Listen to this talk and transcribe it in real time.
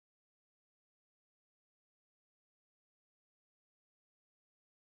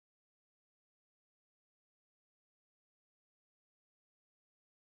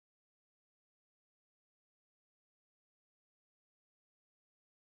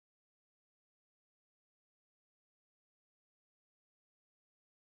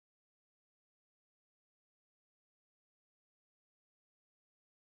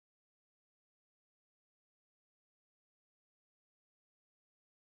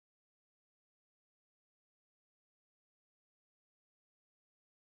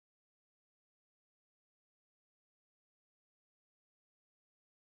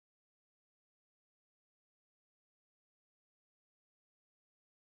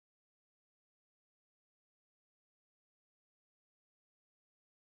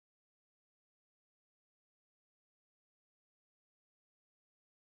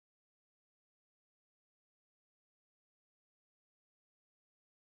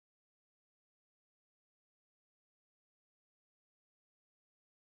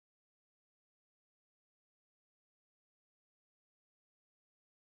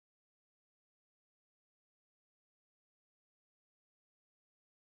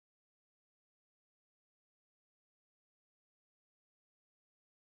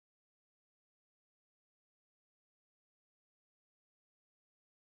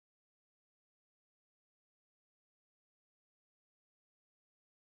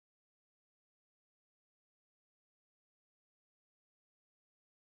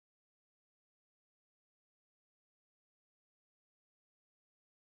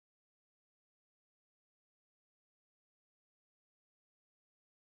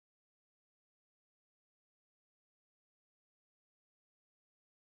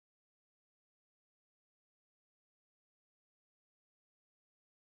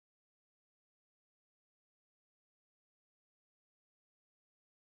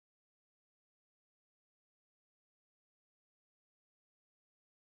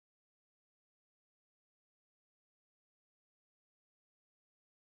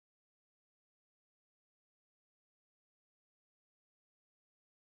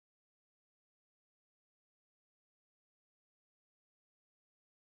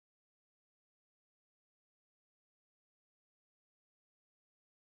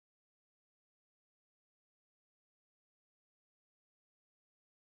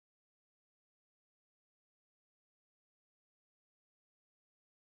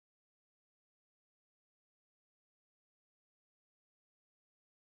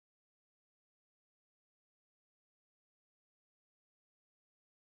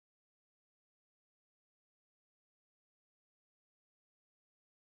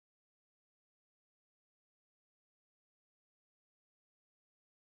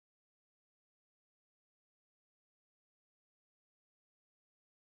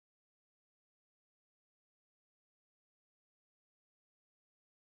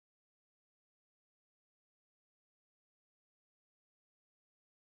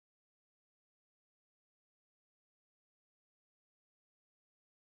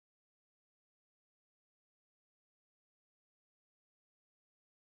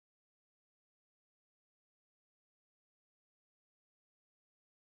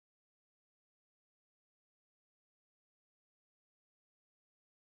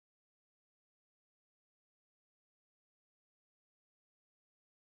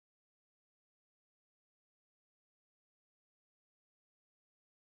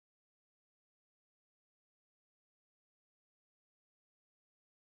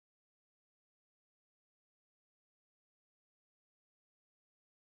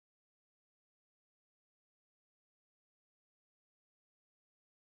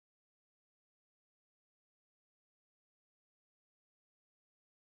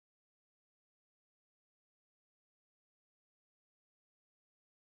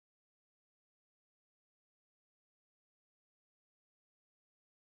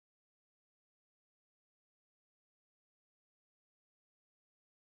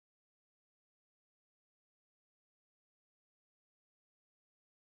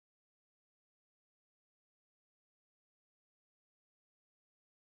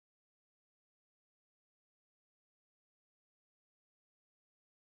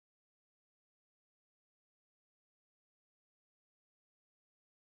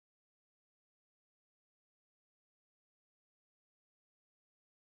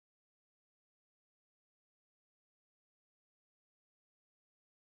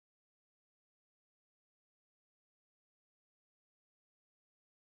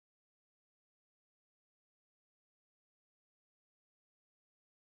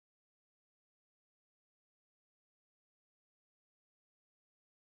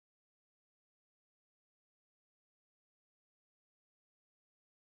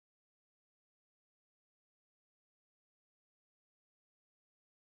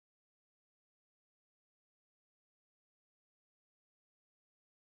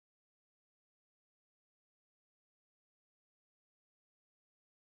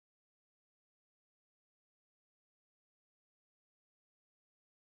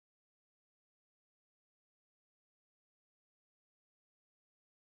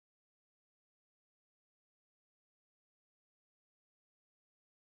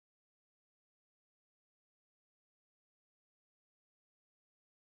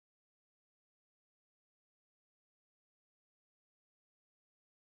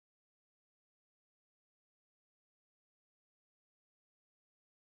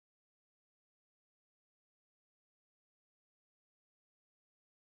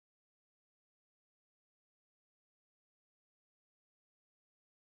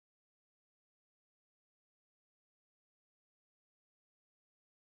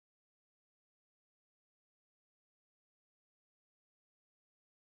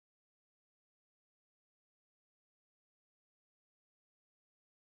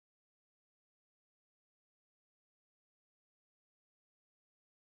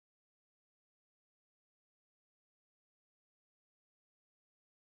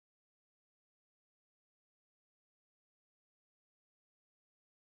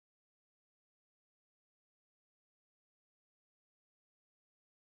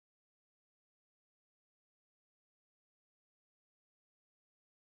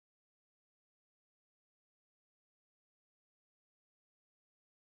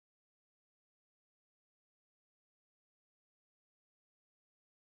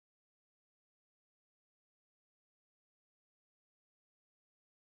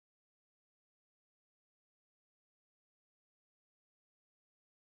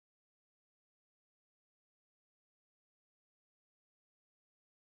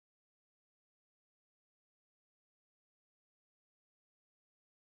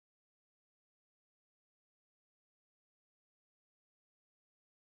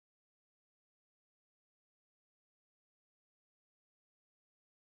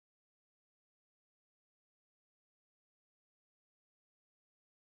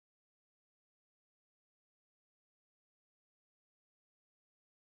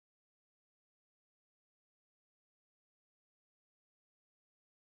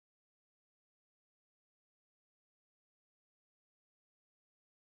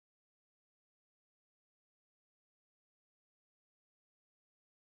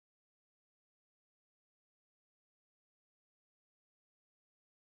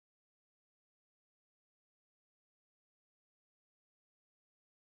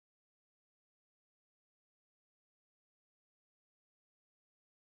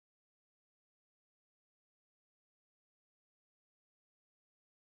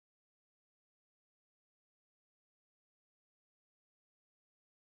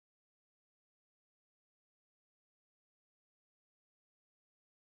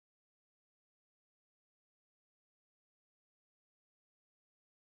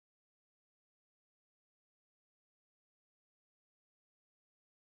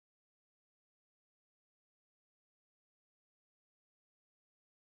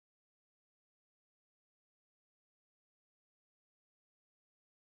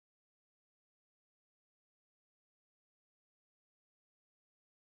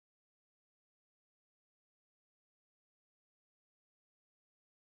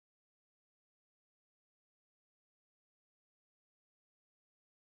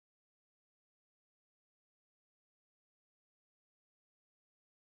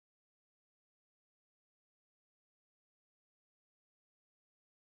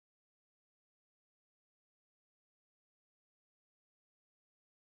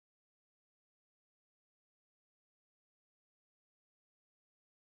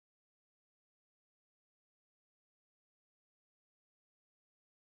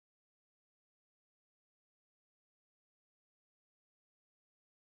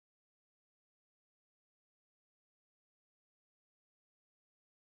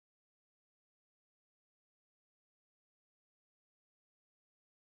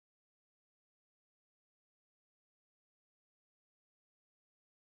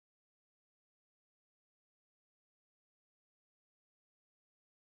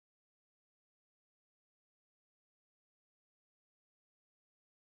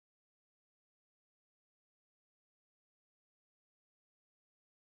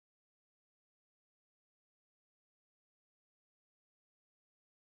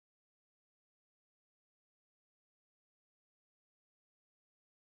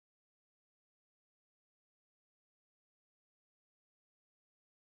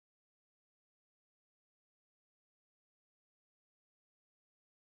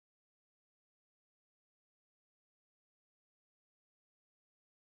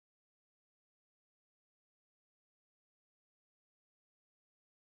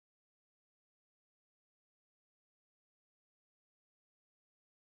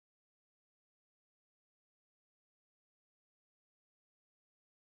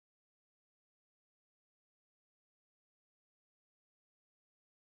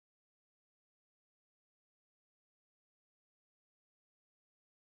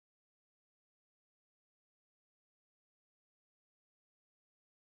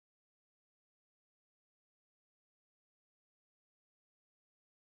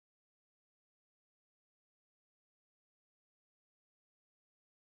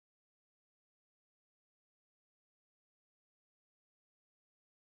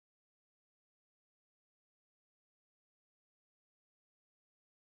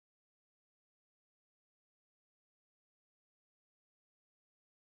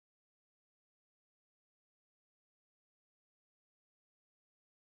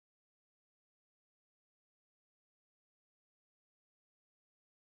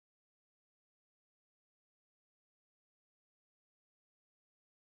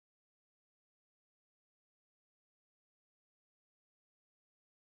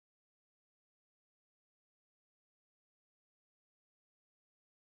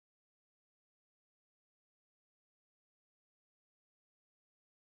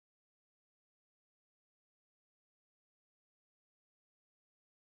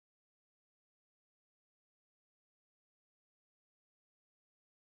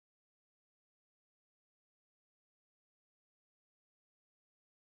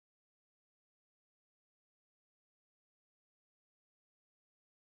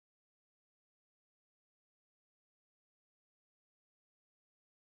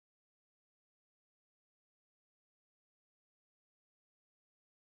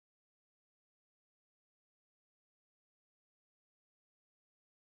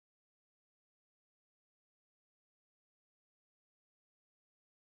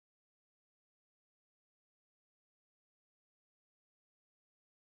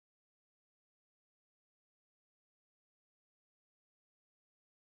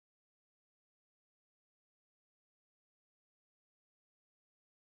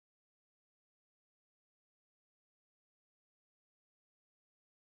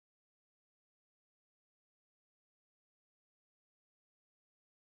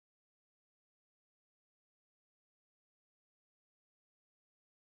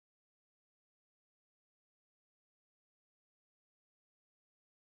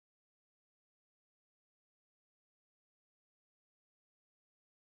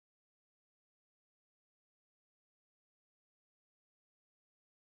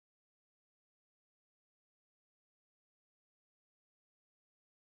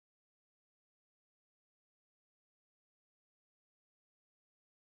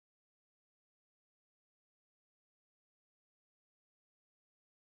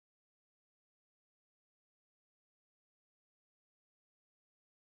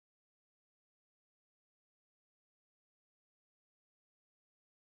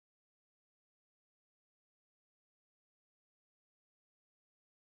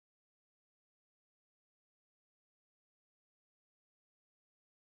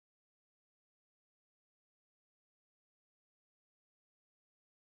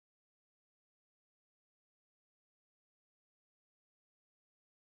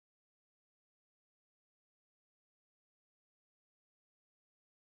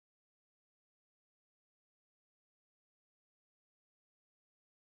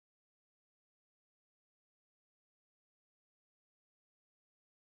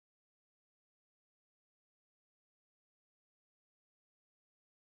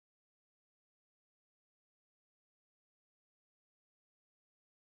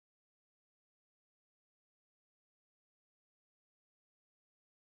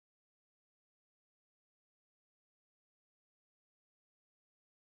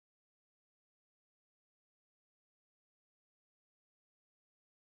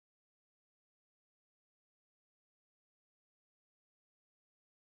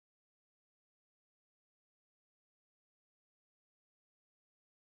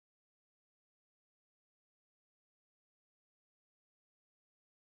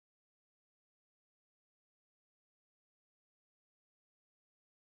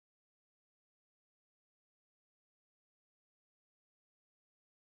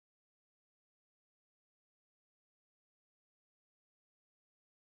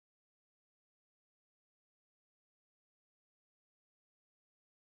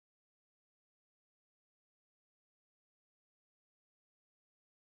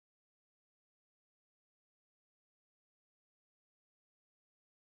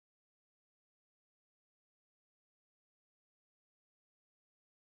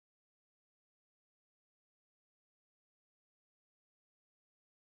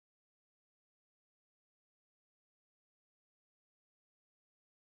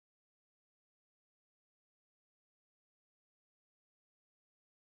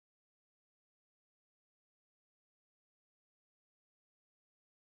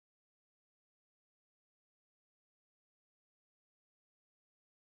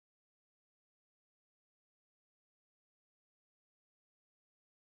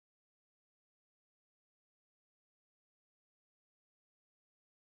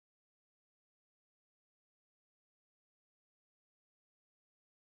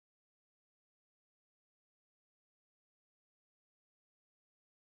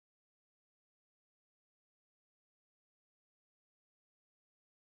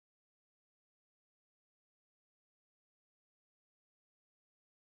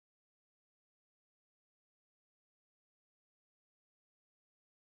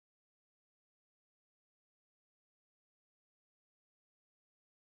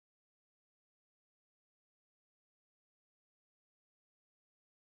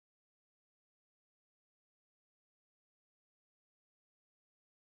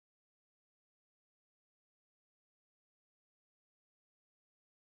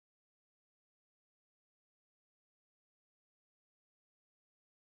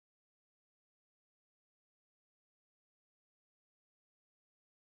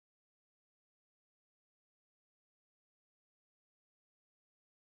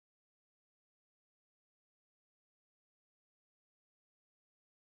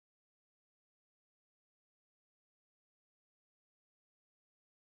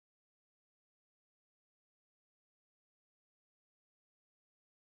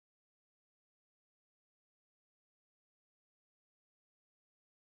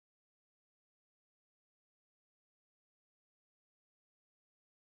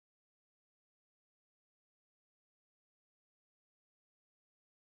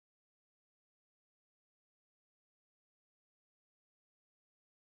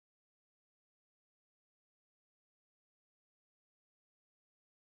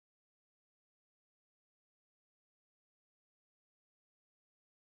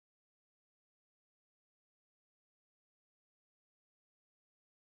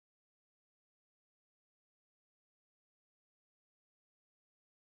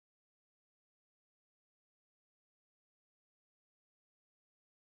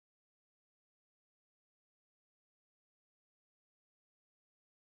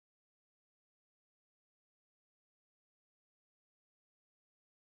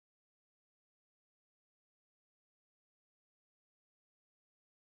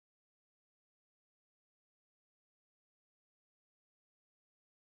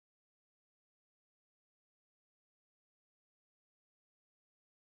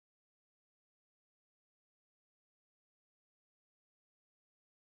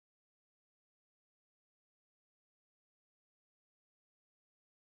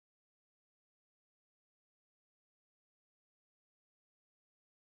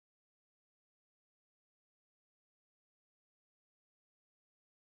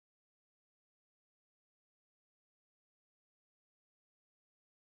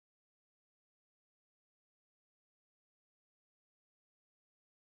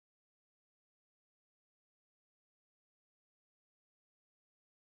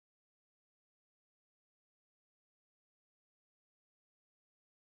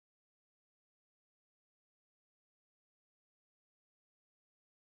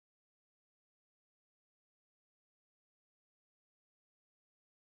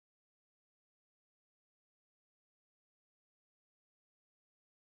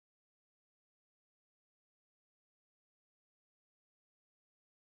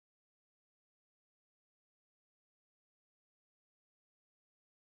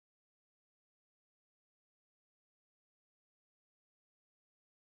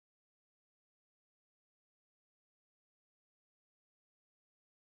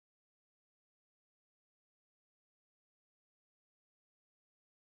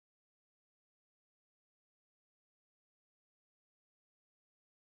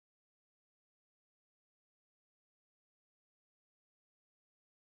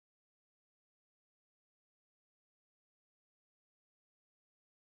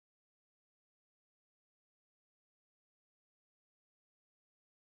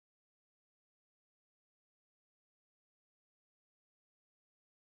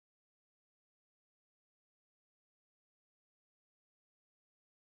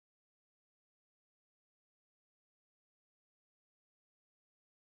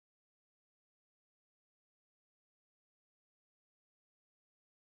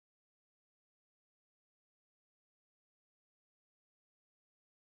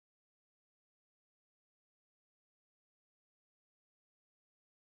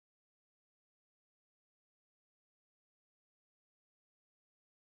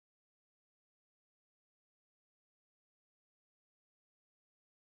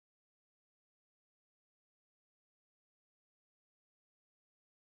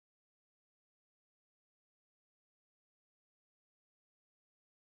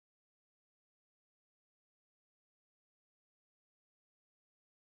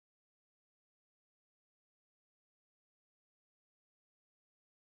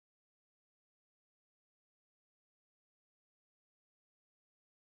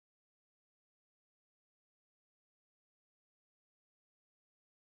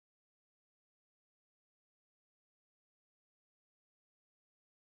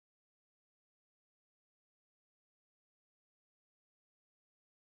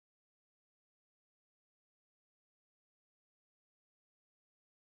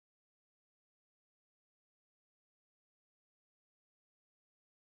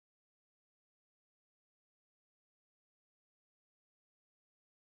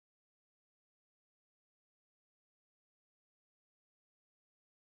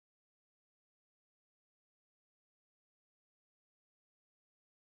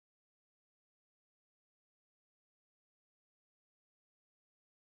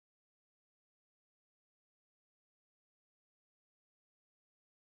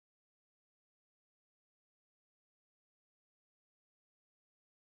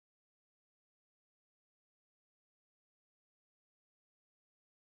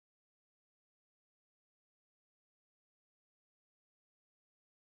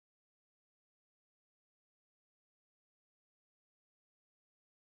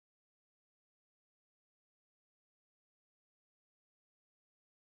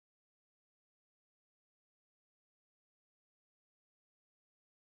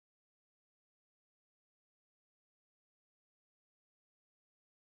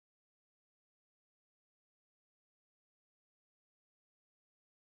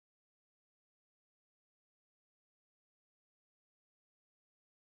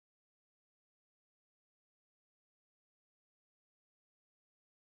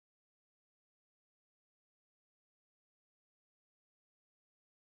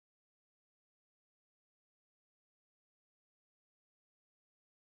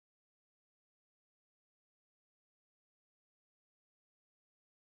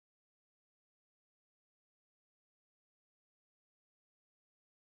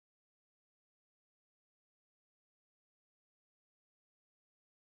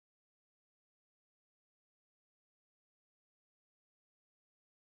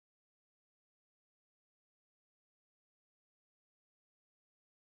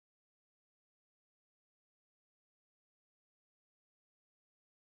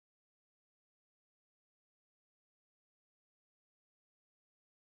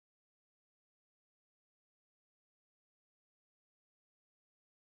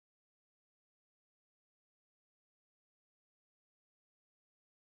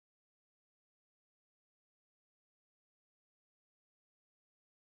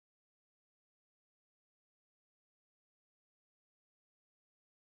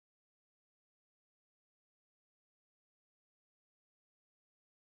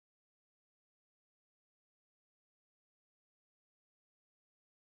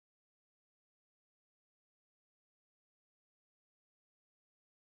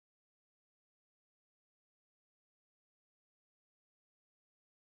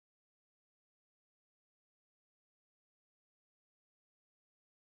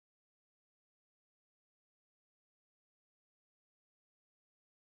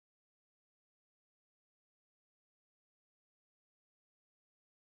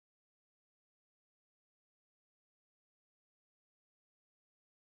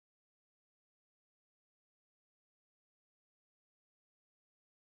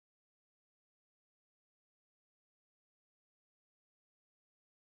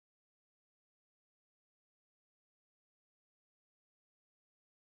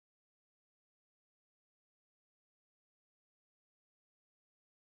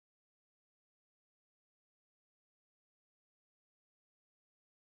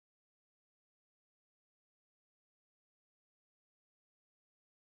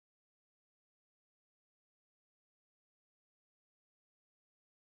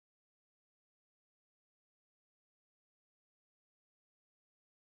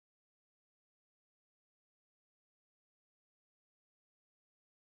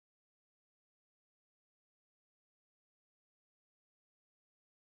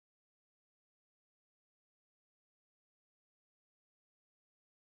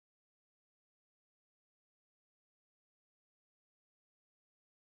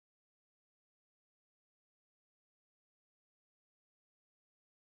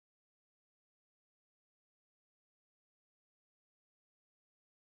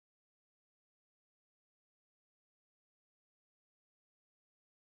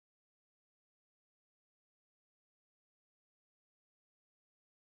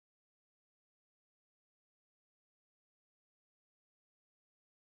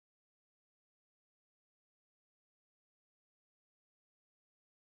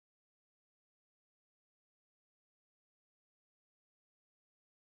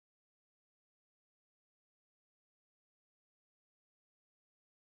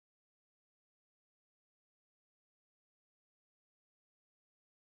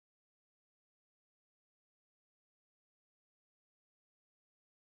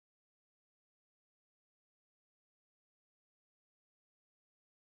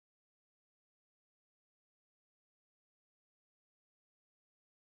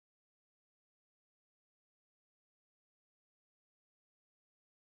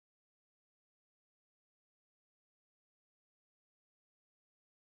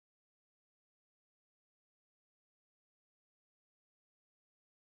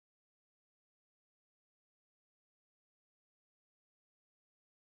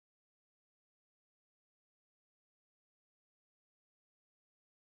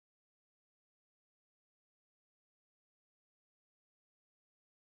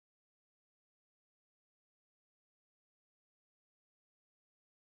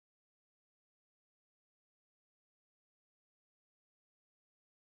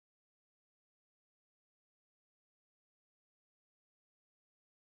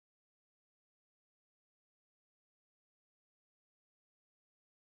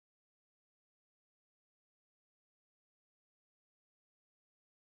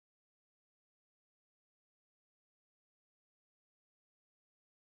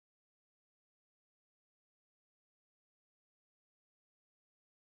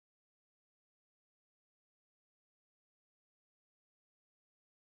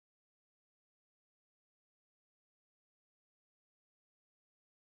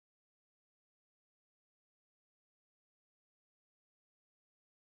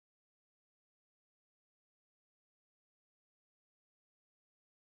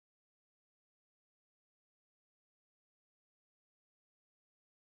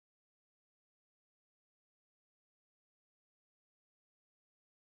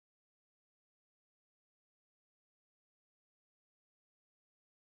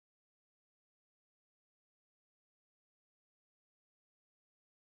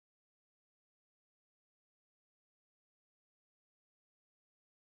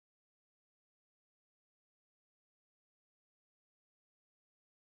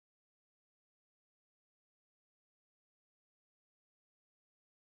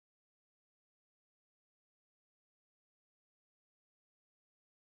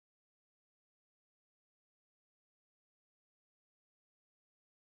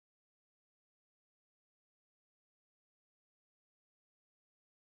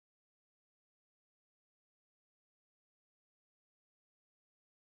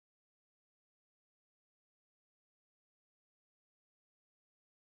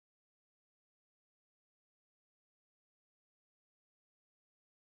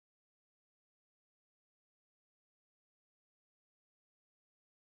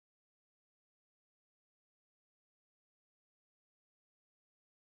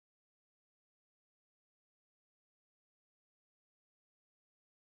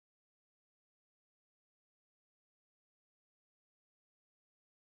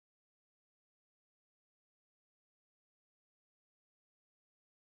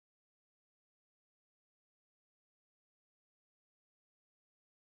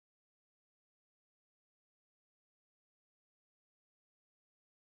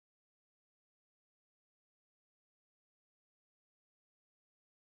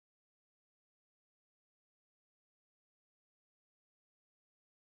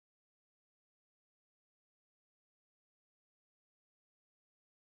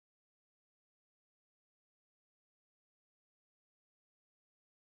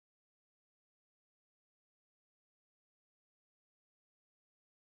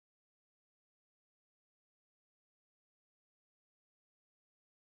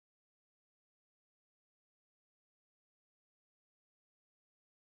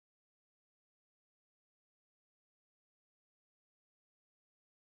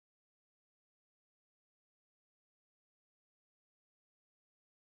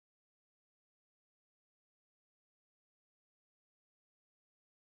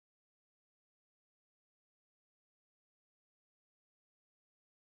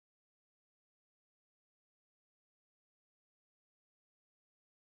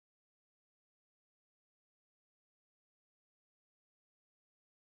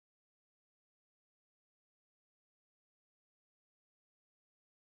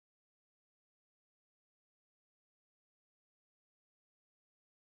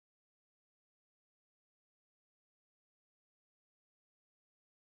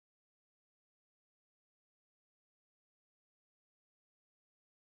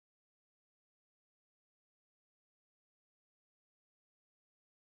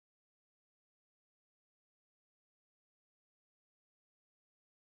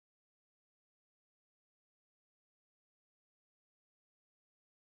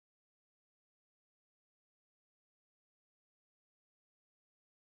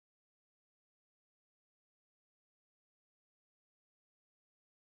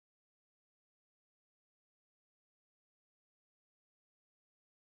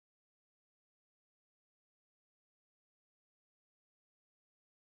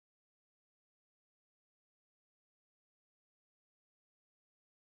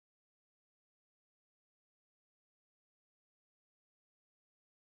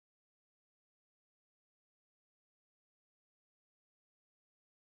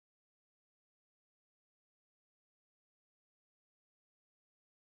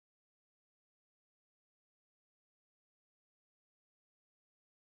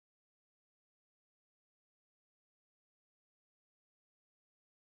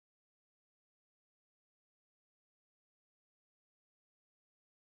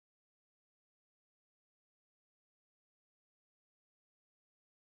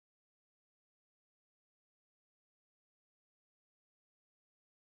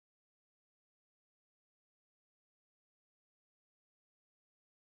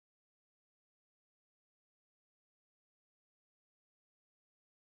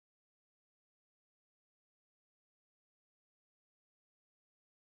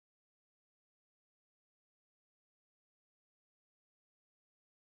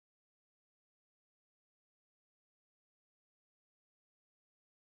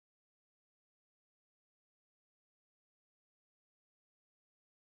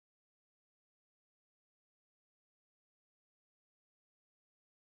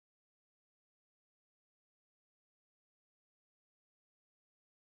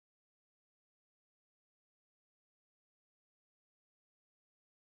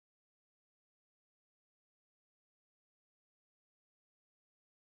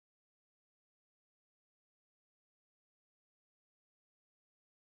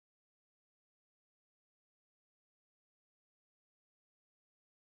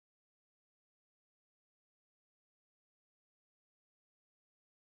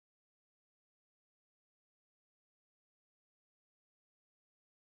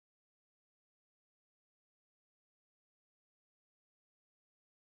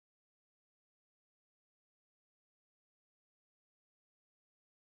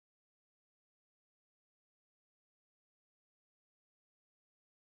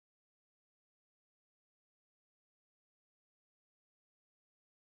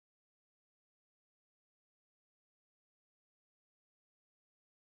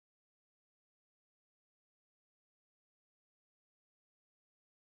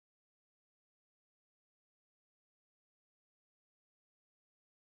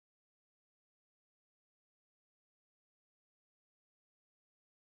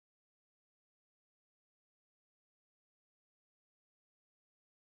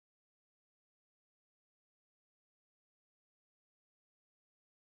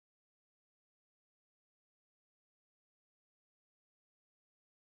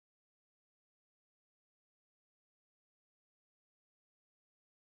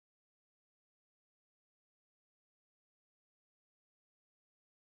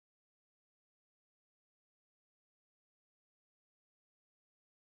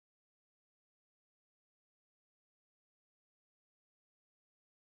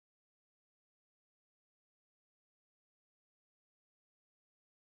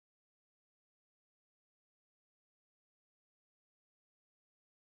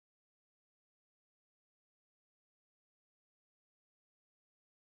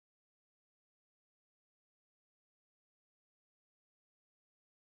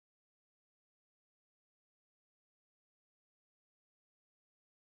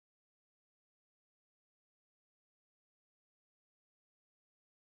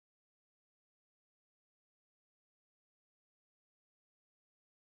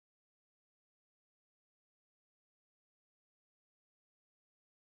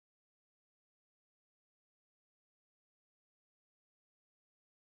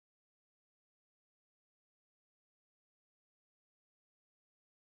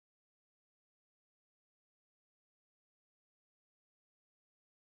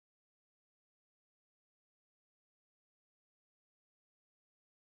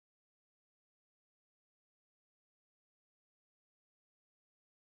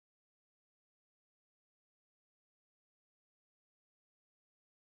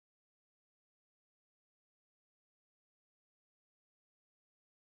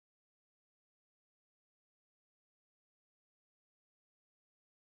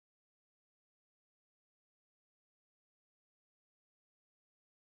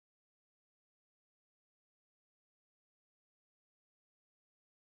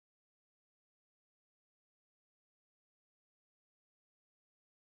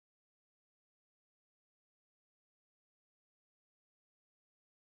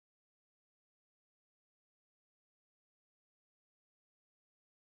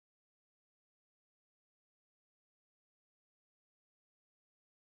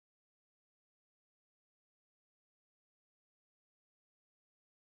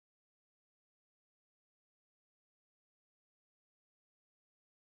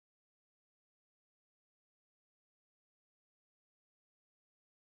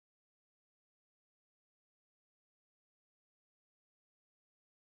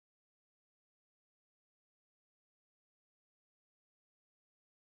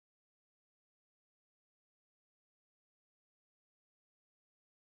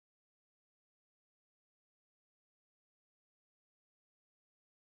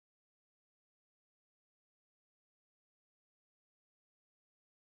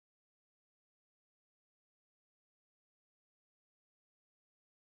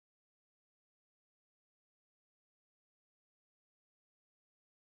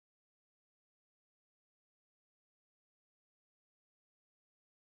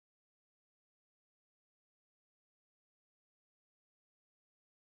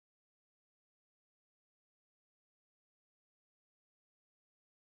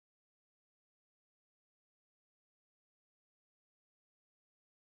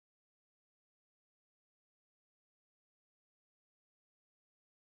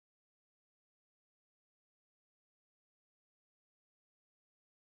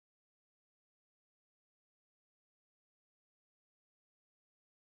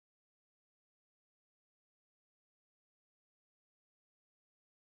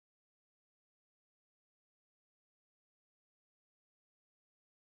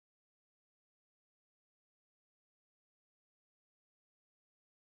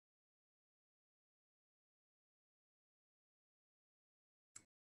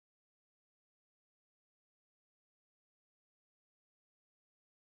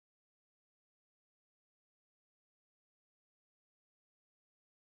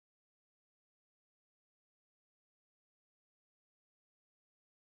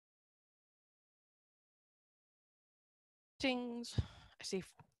Greetings. I see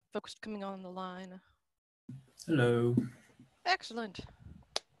folks coming on the line. Hello. Excellent.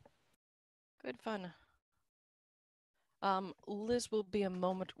 Good fun. Liz will be a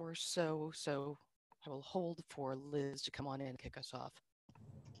moment or so I will hold for Liz to come on in and kick us off.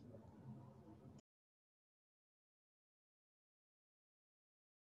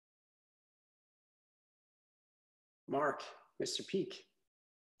 Mark, Mr. Peak,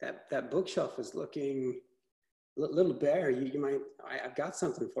 that bookshelf is looking a little bare. You might, I've got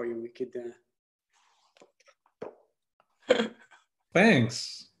something for you. We could.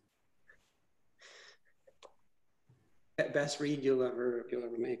 Thanks. Best read you'll ever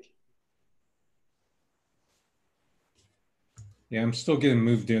make. Yeah, I'm still getting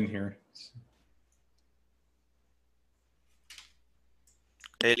moved in here.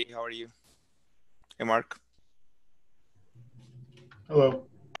 Hey, Lee, how are you? Hey, Mark. Hello.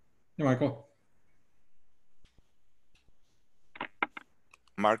 Hey, Michael.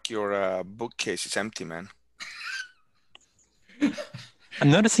 Mark, your bookcase is empty, man. I'm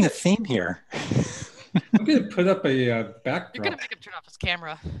noticing a theme here. I'm going to put up a backdrop. You're going to make him turn off his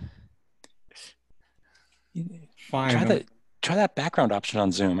camera. Fine. Try that background option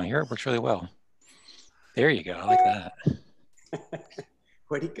on Zoom. I hear it works really well. There you go. I like that.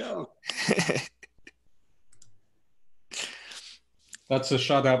 Where'd he go? That's a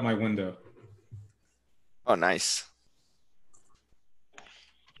shot out my window. Oh, nice.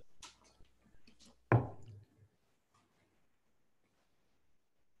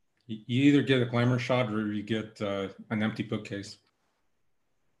 You either get a glamour shot or you get an empty bookcase.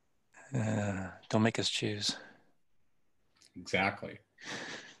 Don't make us choose. Exactly.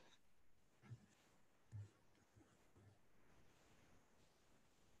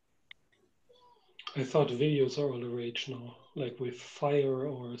 I thought videos are all the rage now, like with Fire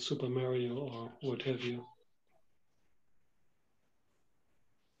or Super Mario or what have you.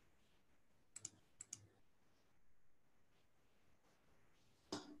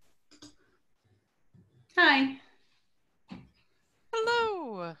 Hi.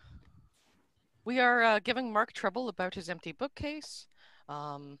 Hello. We are giving Mark trouble about his empty bookcase.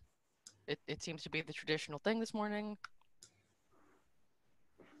 It seems to be the traditional thing this morning.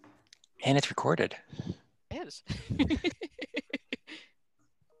 And it's recorded. It is.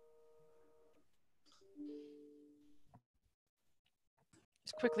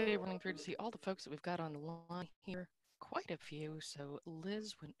 Just quickly running through to see all the folks that we've got on the line here. Quite a few. So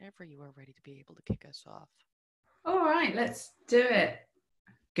Liz, whenever you are ready to be able to kick us off. All right, let's do it.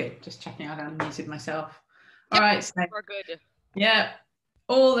 Good. Just checking out. I unmuted myself. All Yep, right. So, we're good. yeah,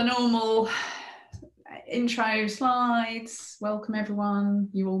 all the normal intro slides. Welcome everyone.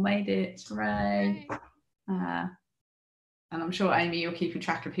 You all made it. Hooray. And I'm sure Amy, you're keeping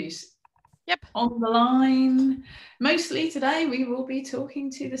track of who's on the line. Mostly today we will be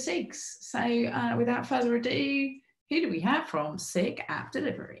talking to the SIGs. So without further ado, who do we have from SIG App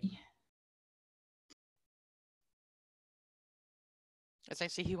Delivery? As I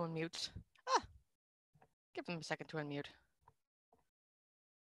see you unmute. Give them a second to unmute.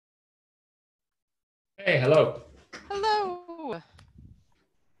 Hey, hello. Hello.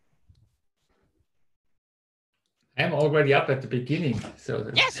 I'm already up at the beginning, so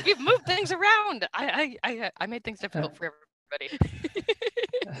yes, we've moved things around. I made things difficult for everybody.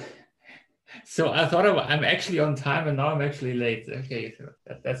 So I thought I'm actually on time, and now I'm actually late. Okay, so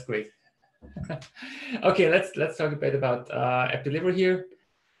that's great. Okay, let's talk a bit about app delivery here.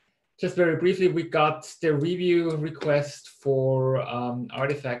 Just very briefly, we got the review request for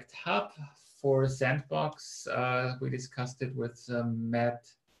Artifact Hub for Sandbox. We discussed it with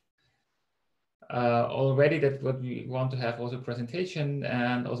Matt already, that what we want to have also presentation,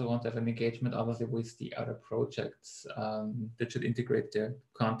 and also want to have an engagement obviously with the other projects that should integrate their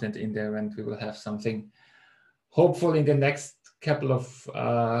content in there, and we will have something hopefully in the next couple of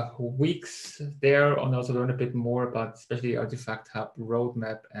weeks there, and also learn a bit more about especially Artifact Hub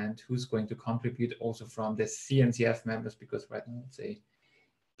roadmap and who's going to contribute also from the CNCF members, because right now it's a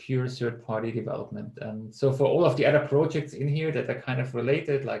pure third-party development. And so for all of the other projects in here that are kind of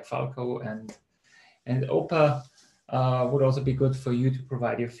related, like Falco and OPA, would also be good for you to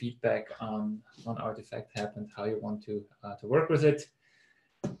provide your feedback on Artifact Hub and how you want to work with it.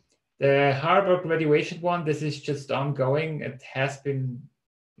 The hardware graduation one, this is just ongoing. It has been,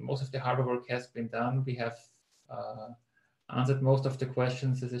 most of the hardware work has been done. We have answered most of the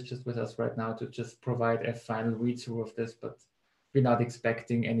questions. This is just with us right now to just provide a final read-through of this, but we're not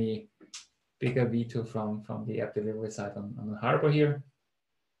expecting any bigger veto from the app delivery side on the hardware here.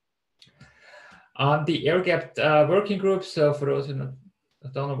 On the air-gapped working group, so for those who I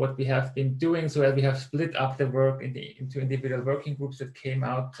don't know what we have been doing. So we have split up the work into individual working groups that came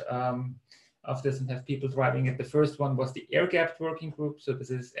out of this and have people driving it. The first one was the air-gapped working group. So this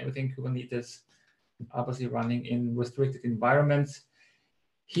is everything Kubernetes, obviously running in restricted environments.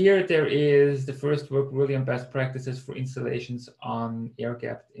 Here there is the first work really on best practices for installations on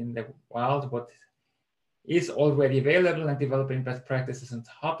air-gapped in the wild. What is already available and developing best practices on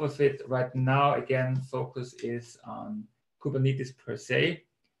top of it. Right now, again, focus is on Kubernetes per se.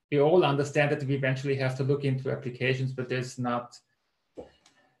 We all understand that we eventually have to look into applications, but there's not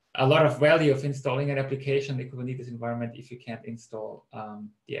a lot of value of installing an application in the Kubernetes environment if you can't install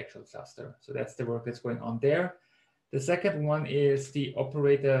the actual cluster. So that's the work that's going on there. The second one is the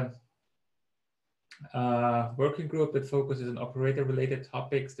operator working group that focuses on operator-related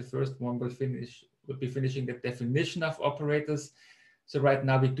topics. The first one will be finishing the definition of operators. So right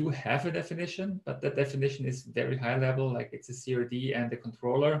now we do have a definition, but that definition is very high level, like it's a CRD and a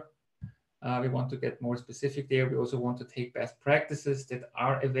controller. We want to get more specific there. We also want to take best practices that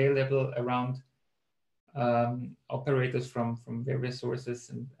are available around operators from various sources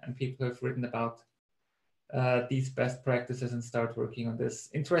and people who have written about these best practices and start working on this.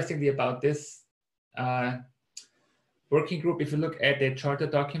 Interestingly about this working group, if you look at the charter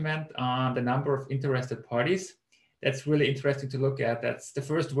document on the number of interested parties, that's really interesting to look at. That's the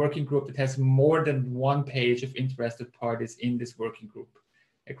first working group that has more than one page of interested parties in this working group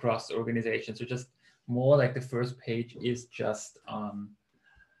across the organization. So just more like the first page is just on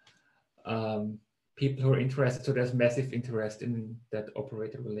people who are interested. So there's massive interest in that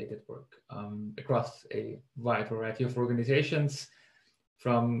operator-related work across a wide variety of organizations,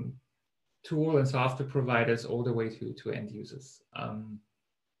 from tool and software providers all the way to end users.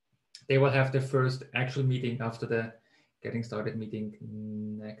 They will have their first actual meeting after the getting started meeting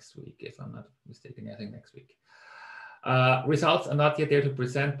next week, if I'm not mistaken. I think next week. Results are not yet there to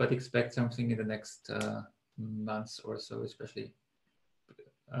present, but expect something in the next months or so, especially.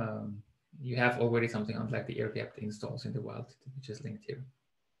 You have already something on like the air-gapped installs in the wild, which is linked here.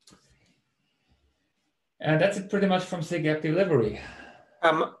 And that's it pretty much from SIG app delivery.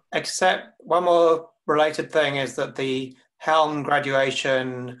 Except one more related thing is that the Helm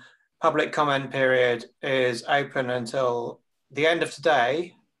graduation public comment period is open until the end of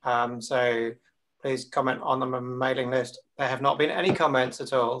today. So please comment on the mailing list. There have not been any comments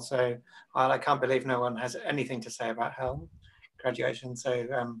at all. So I can't believe no one has anything to say about Helm graduation.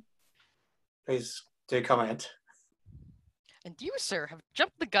 So please do comment. And you, sir, have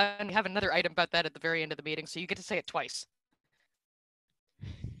jumped the gun. We have another item about that at the very end of the meeting, so you get to say it twice.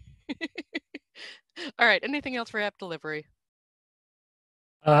 All right, anything else for app delivery?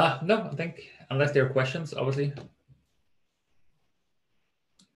 No, I think, unless there are questions, obviously.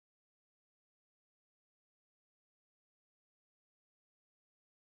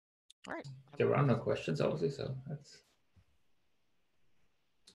 All right. There are no questions, obviously, so that's...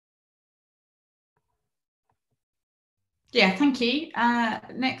 Yeah, thank you.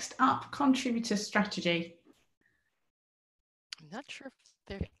 Next up, contributor strategy. I'm not sure if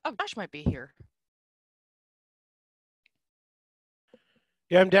they're... Oh, Josh might be here.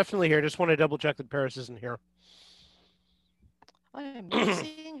 Yeah, I'm definitely here. Just want to double check that Paris isn't here. I am not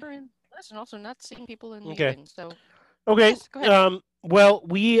seeing her in class and also not seeing people in Okay. meetings. So okay. Yes, go ahead. Well,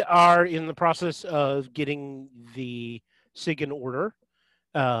 we are in the process of getting the SIG in order.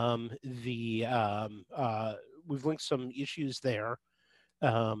 We've linked some issues there.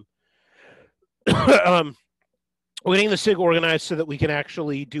 We're getting the SIG organized so that we can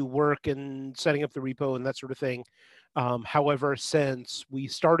actually do work and setting up the repo and that sort of thing. However, since we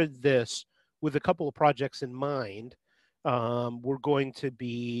started this with a couple of projects in mind, we're going to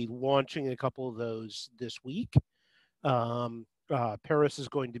be launching a couple of those this week. Paris is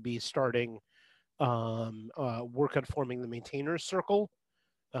going to be starting work on forming the maintainers circle,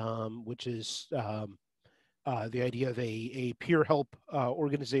 which is the idea of a peer help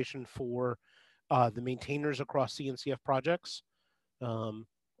organization for the maintainers across CNCF projects.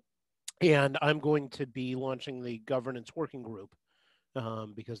 And I'm going to be launching the governance working group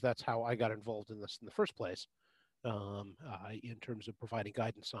because that's how I got involved in this in the first place, in terms of providing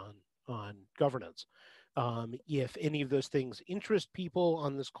guidance on governance. If any of those things interest people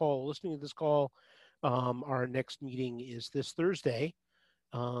on this call, listening to this call, our next meeting is this Thursday.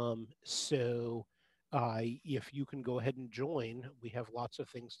 So if you can go ahead and join, we have lots of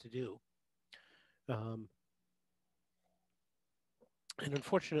things to do. And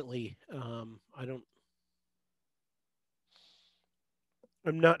unfortunately, I'm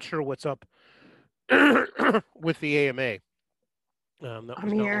not sure what's up with the AMA. That was not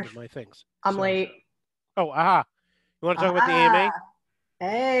one of my things. I'm late. Oh, aha. You want to talk about the AMA?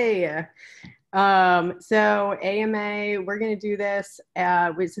 Hey. So AMA, we're going to do this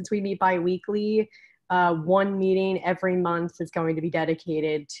since we meet bi-weekly. One meeting every month is going to be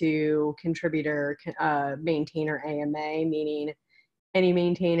dedicated to contributor maintainer AMA, meaning any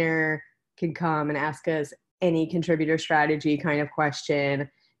maintainer can come and ask us any contributor strategy kind of question.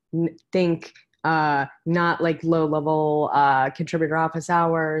 Think not like low level contributor office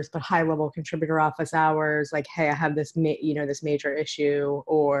hours, but high level contributor office hours. Like, hey, I have this, this major issue,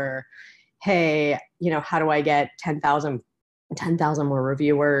 or hey, how do I get 10,000 more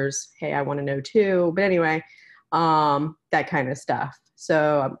reviewers? Hey, I want to know too. But anyway, that kind of stuff.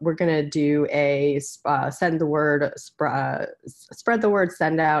 So we're going to do a spread the word,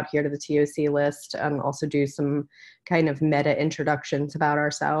 send out here to the TOC list, and also do some kind of meta introductions about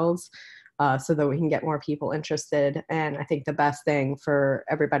ourselves so that we can get more people interested. And I think the best thing for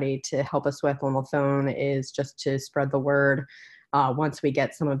everybody to help us with on the phone is just to spread the word. Once we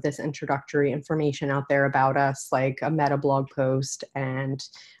get some of this introductory information out there about us, like a meta blog post and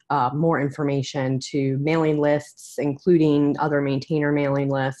more information to mailing lists, including other maintainer mailing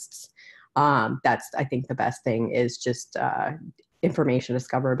lists. That's, I think, the best thing is just information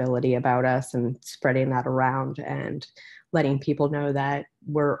discoverability about us and spreading that around and letting people know that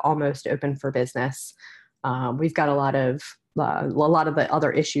we're almost open for business. We've got a lot of the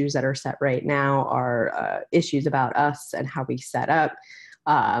other issues that are set right now are issues about us and how we set up.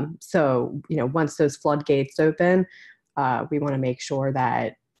 So, once those floodgates open, we want to make sure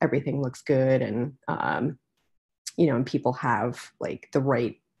that everything looks good and, and people have like the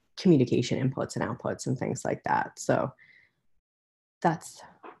right communication inputs and outputs and things like that. So that's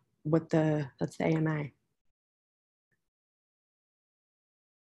the AMA.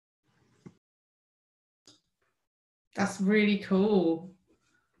 That's really cool.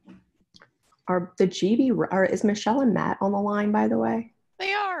 Is Michelle and Matt on the line, by the way?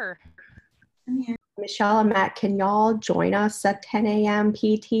 They are. Yeah. Michelle and Matt, can y'all join us at 10 a.m.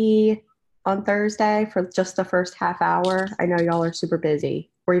 PT on Thursday for just the first half hour? I know y'all are super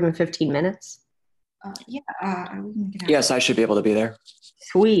busy, or even 15 minutes. Yes, I should be able to be there.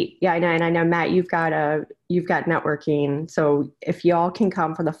 Sweet. Yeah, I know. And I know, Matt, you've got networking. So if y'all can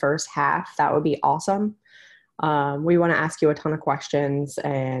come for the first half, that would be awesome. We want to ask you a ton of questions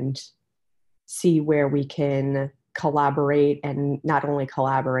and see where we can collaborate, and not only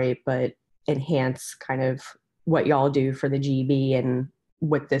collaborate, but enhance kind of what y'all do for the GB and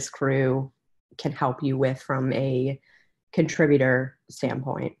what this crew can help you with from a contributor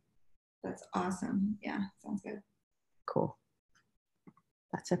standpoint. That's awesome. Yeah, sounds good. Cool.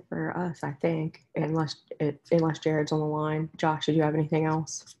 That's it for us, I think, unless Jared's on the line. Josh, did you have anything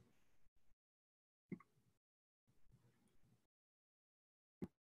else?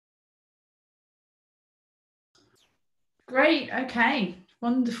 Great. Okay.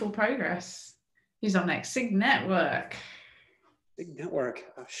 Wonderful progress. Who's on next? SIG Network. SIG Network.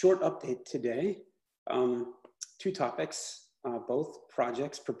 A short update today. 2 topics, both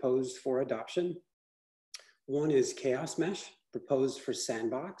projects proposed for adoption. One is Chaos Mesh, proposed for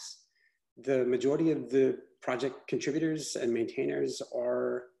Sandbox. The majority of the project contributors and maintainers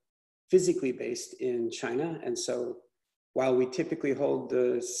are physically based in China, and so while we typically hold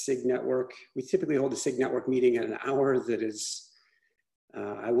the SIG Network, meeting at an hour that is,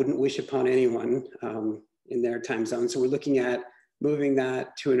 I wouldn't wish upon anyone in their time zone. So we're looking at moving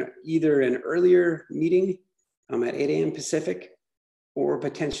that to either an earlier meeting at 8 a.m. Pacific, or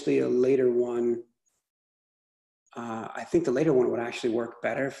potentially a later one. I think the later one would actually work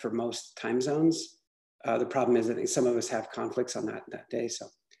better for most time zones. The problem is I think some of us have conflicts on that day. So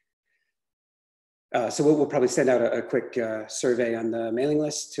we'll probably send out a quick survey on the mailing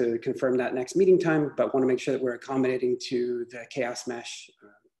list to confirm that next meeting time, but want to make sure that we're accommodating to the Chaos Mesh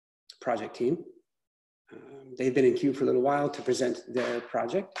project team. They've been in queue for a little while to present their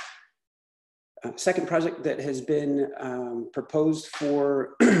project. Second project that has been proposed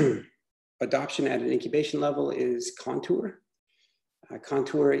for adoption at an incubation level is Contour.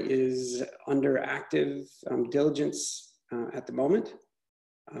 Contour is under active diligence at the moment.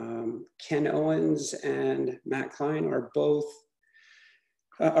 Ken Owens and Matt Klein are both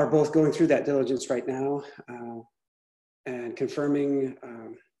going through that diligence right now and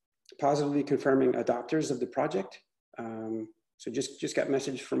positively confirming adopters of the project. So just got a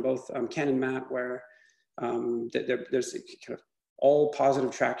message from both Ken and Matt where there's kind of all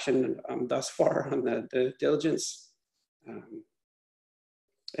positive traction thus far on the diligence.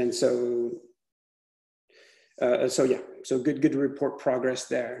 And so good to report progress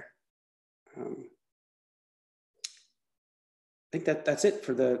there. I think that's it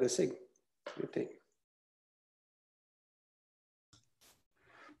for the SIG update.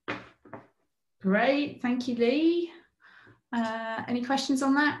 Great, thank you, Lee. Any questions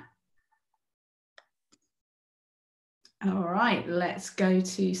on that? All right, let's go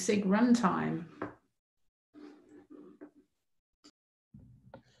to SIG runtime.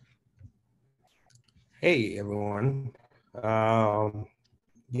 Hey everyone.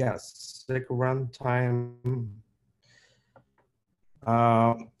 Yes, SIG runtime.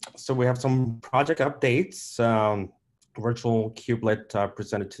 So we have some project updates. Virtual Kubelet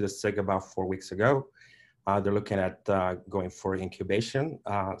presented to the SIG about 4 weeks ago. They're looking at going for incubation.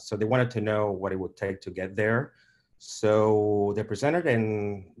 So they wanted to know what it would take to get there. So they presented,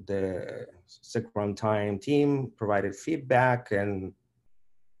 and the SIG runtime team provided feedback, and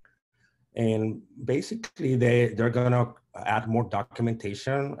basically they're gonna add more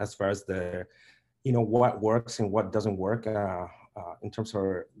documentation as far as the, what works and what doesn't work in terms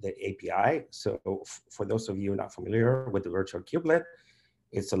of the API. So for those of you not familiar with the virtual kubelet,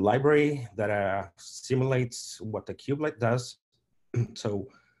 it's a library that simulates what the kubelet does. So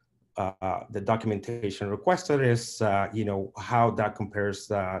the documentation requested is, how that compares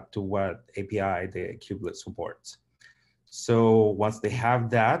to what API the kubelet supports. So once they have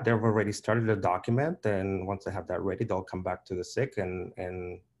that, they've already started a document, and once they have that ready, they'll come back to the SIG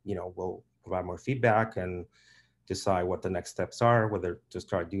and we'll provide more feedback and decide what the next steps are, whether to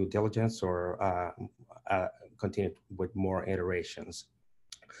start due diligence or continue with more iterations.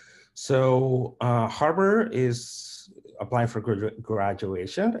 So Harbor is applying for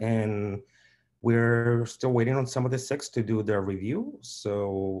graduation, and we're still waiting on some of the SIGs to do their review.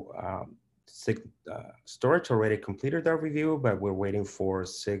 So SIG Storage already completed their review, but we're waiting for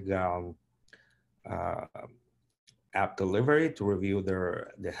SIG App Delivery to review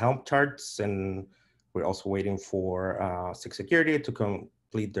the Helm charts, and we're also waiting for SIG Security to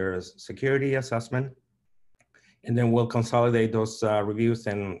complete their security assessment. And then we'll consolidate those reviews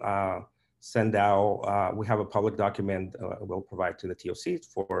and send out, we have a public document we'll provide to the TOC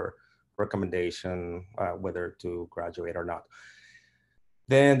for recommendation, whether to graduate or not.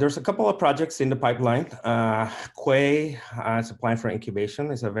 Then there's a couple of projects in the pipeline. Quay is applying for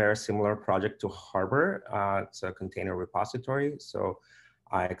incubation. It's a very similar project to Harbor. It's a container repository. So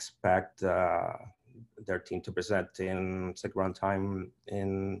I expect their team to present in SIG runtime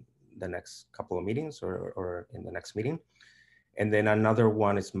in the next couple of meetings or in the next meeting. And then another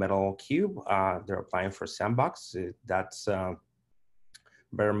one is Metal Cube. They're applying for Sandbox. That's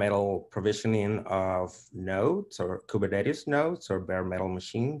bare metal provisioning of nodes or Kubernetes nodes or bare metal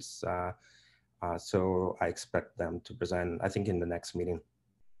machines. So I expect them to present, I think, in the next meeting.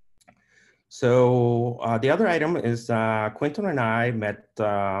 So the other item is Quinton and I met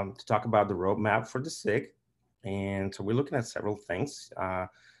to talk about the roadmap for the SIG. And so we're looking at several things.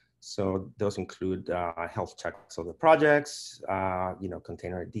 So those include health checks of the projects,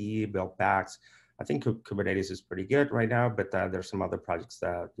 container ID, build packs. I think Kubernetes is pretty good right now, but there's some other projects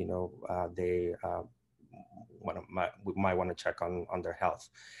that, they might want to check on their health.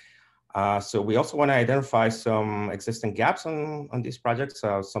 So we also want to identify some existing gaps on these projects,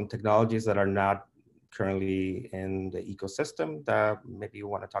 some technologies that are not currently in the ecosystem that maybe you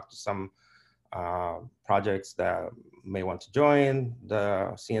want to talk to some projects that may want to join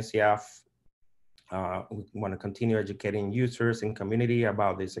the CNCF. We want to continue educating users and community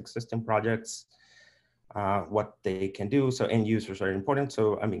about these existing projects, what they can do. So end users are important.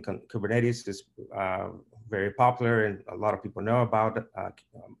 So I mean, Kubernetes is very popular, and a lot of people know about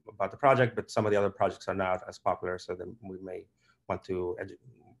the project, but some of the other projects are not as popular. So then we may want to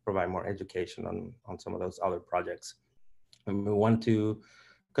provide more education on some of those other projects. And we want to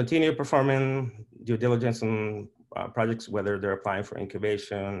continue performing due diligence on projects, whether they're applying for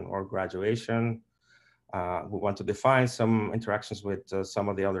incubation or graduation. We want to define some interactions with some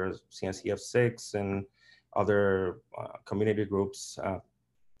of the other CNCF SIGs and other community groups.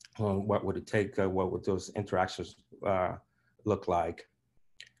 What would it take? What would those interactions look like?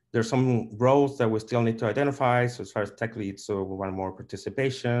 There's some roles that we still need to identify. So as far as tech leads, so we want more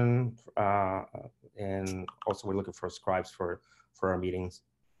participation. And also we're looking for scribes for our meetings.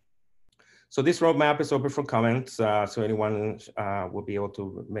 So this roadmap is open for comments. So anyone will be able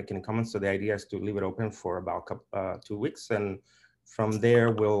to make any comments. So the idea is to leave it open for about 2 weeks. And from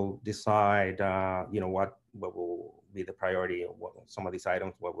there, we'll decide, what will be the priority, some of these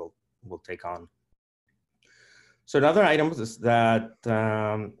items, what we'll take on. So another item is that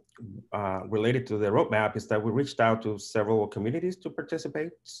related to the roadmap is that we reached out to several communities to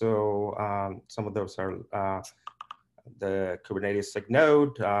participate. So some of those are the Kubernetes SIG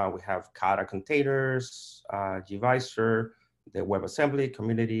node. We have Kata containers, gvisor, the WebAssembly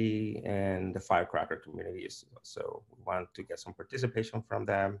community, and the Firecracker communities. So we want to get some participation from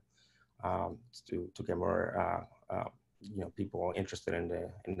them. to get more people interested in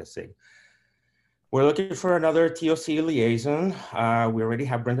the SIG. We're looking for another TOC liaison. We already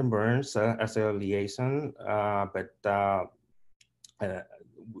have Brendan Burns as a liaison, but the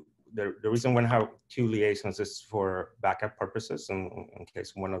reason we have 2 liaisons is for backup purposes, in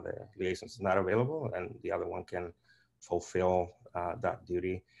case one of the liaisons is not available and the other one can fulfill that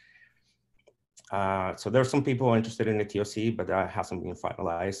duty. So there are some people interested in the TOC, but that hasn't been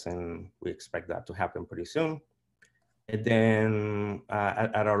finalized, and we expect that to happen pretty soon. And then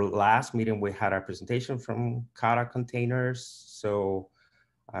at our last meeting, we had a presentation from Kata Containers. So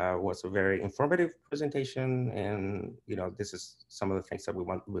it was a very informative presentation. And this is some of the things that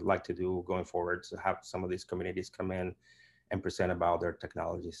we'd like to do going forward, to have some of these communities come in and present about their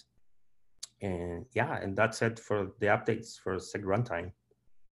technologies. And yeah, and that's it for the updates for SIG runtime.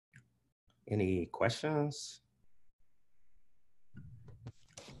 Any questions?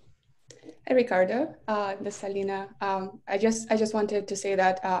 Hey, Ricardo, this is Alina. I just wanted to say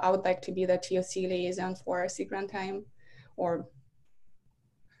that I would like to be the TOC liaison for SIG runtime, or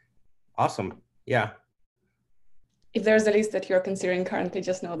awesome. Yeah. If there's a list that you're considering currently,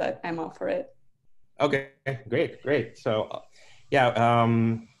 just know that I'm up for it. Okay, great. So yeah,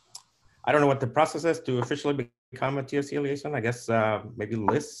 I don't know what the process is to officially become a TOC liaison. I guess maybe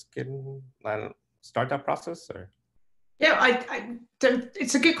Liz can start that process, or? Yeah, I don't,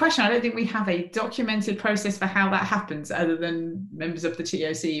 it's a good question. I don't think we have a documented process for how that happens, other than members of the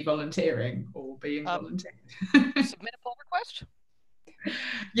TOC volunteering or being volunteered. Submit a pull request.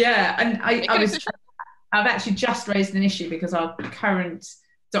 Yeah, and I've actually just raised an issue because our current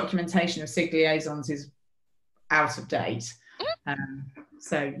documentation of SIG liaisons is out of date.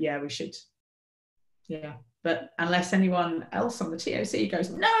 So yeah, we should. Yeah, but unless anyone else on the TOC goes,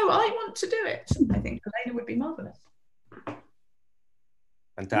 no, I want to do it, I think Elena would be marvelous.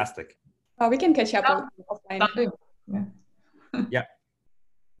 Fantastic. Oh, we can catch up offline. Yeah. Yeah.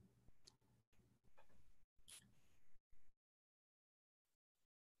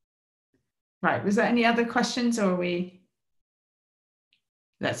 Right, was there any other questions, or are we?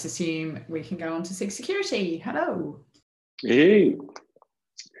 Let's assume we can go on to SIG security. Hello. Hey.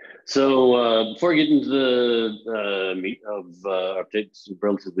 So before I get into the meat of updates,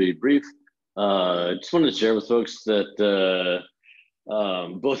 relatively brief, just wanted to share with folks that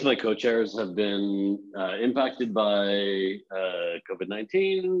both my co-chairs have been impacted by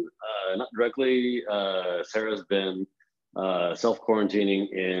COVID-19, not directly. Sarah's been self-quarantining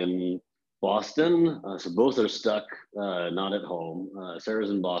in Boston, so both are stuck, not at home. Sarah's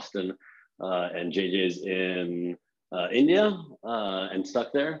in Boston, and JJ's in India, and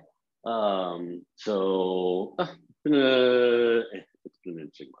stuck there. So it's been an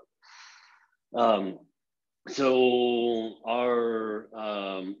interesting month. So our,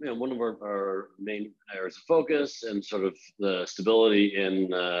 one of our main areas of focus and sort of the stability in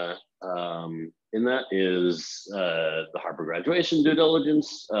that is the Harvard graduation due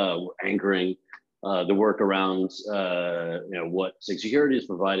diligence. We're anchoring the work around what SIG Security is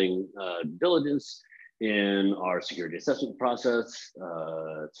providing due diligence in our security assessment process.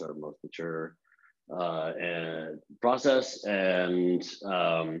 It's our most mature process, and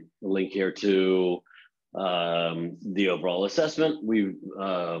the link here to the overall assessment. We've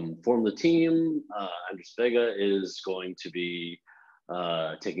formed the team. Andres Vega is going to be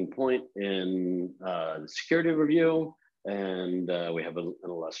taking point in the security review, and we have an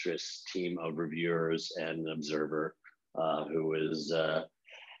illustrious team of reviewers and an observer who is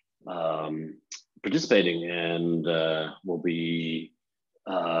participating, and will be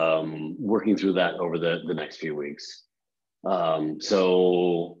working through that over the next few weeks.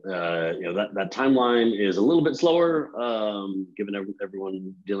 So that timeline is a little bit slower, given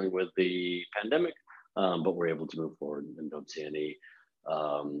everyone dealing with the pandemic, but we're able to move forward and don't see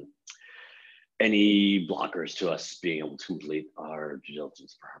any blockers to us being able to complete our due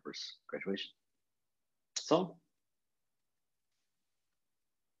diligence for Harper's graduation. So.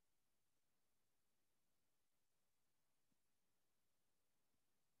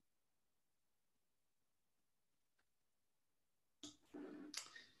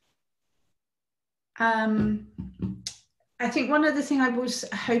 I think one other thing I was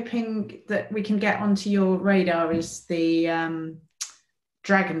hoping that we can get onto your radar is the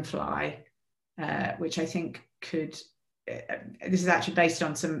Dragonfly, which I think could, this is actually based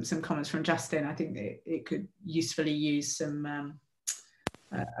on some comments from Justin. I think it could usefully use some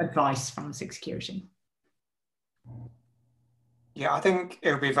advice from SIG Security. Yeah, I think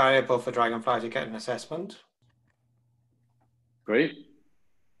it would be valuable for Dragonfly to get an assessment. Great.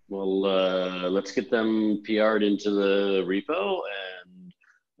 Well, let's get them PR'd into the repo,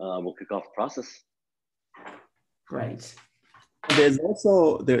 we'll kick off the process. Great. There's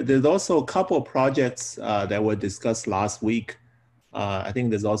also a couple of projects that were discussed last week. I think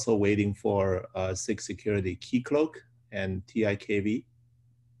there's also waiting for SIG Security Keycloak and TIKV.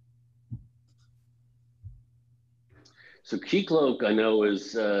 So Keycloak, I know,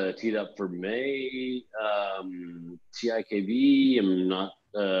 is teed up for May. TIKV, I'm not,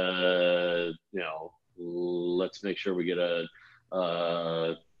 let's make sure we get a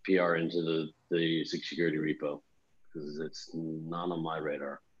PR into the SIG Security repo, because it's not on my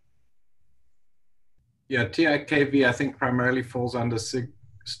radar. Yeah, TIKV, I think, primarily falls under SIG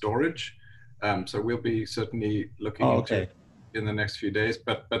storage. So we'll be certainly looking into it in the next few days,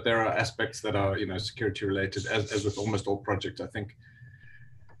 but there are aspects that are, security related, as with almost all projects. I think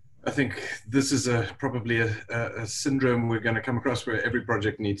this is probably a syndrome we're going to come across, where every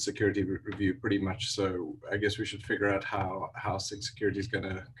project needs security review pretty much. So I guess we should figure out how SIG Security is going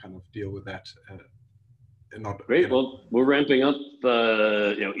to kind of deal with that. Great. Well, we're ramping up.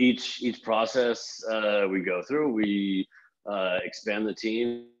 Each process we go through, we expand the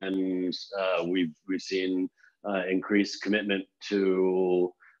team, and we've seen increased commitment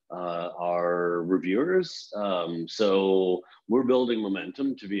to our reviewers. So we're building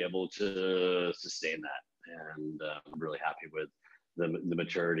momentum to be able to sustain that, and I'm really happy with the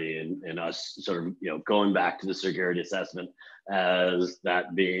maturity and us sort of going back to the security assessment as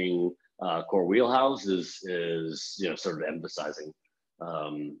that being core wheelhouse is sort of emphasizing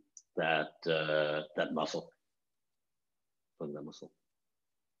that muscle. That muscle.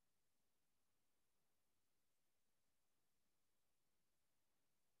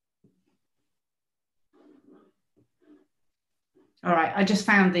 All right, I just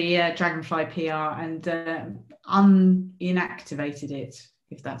found the Dragonfly PR and inactivated it,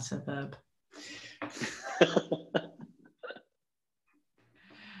 if that's a verb.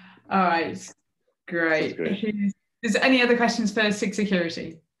 All right, great. Is there any other questions for SIG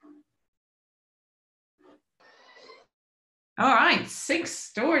Security? All right, SIG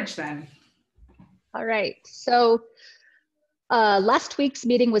storage then. All right, so last week's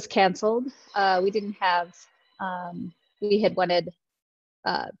meeting was canceled. We didn't have, we had wanted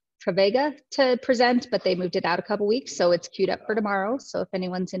Pravega to present, but they moved it out a couple weeks, so it's queued up for tomorrow. So if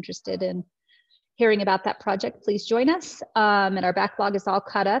anyone's interested in hearing about that project, please join us. And our backlog is all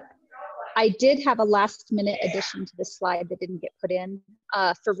caught up. I did have a last minute addition to the slide that didn't get put in.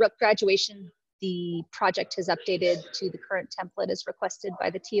 For Rook graduation, the project has updated to the current template as requested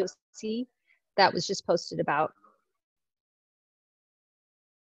by the TOC. That was just posted about.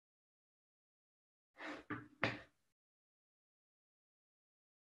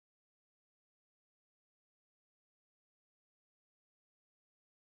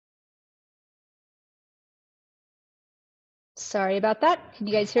 Sorry about that. Can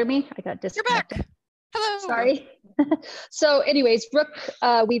you guys hear me? I got disconnected. You're back. Hello. Sorry. So anyways, Rook,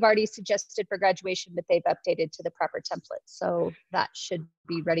 we've already suggested for graduation, but they've updated to the proper template. So that should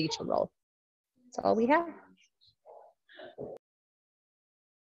be ready to roll. That's all we have.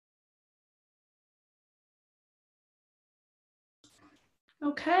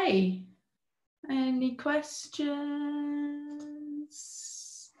 Okay. Any questions?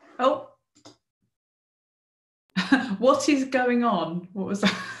 Oh. What is going on? What was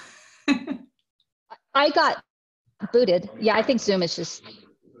that? I got booted. Yeah, I think Zoom is just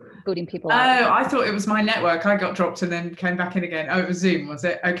booting people out. Oh, I thought it was my network. I got dropped and then came back in again. Oh, it was Zoom, was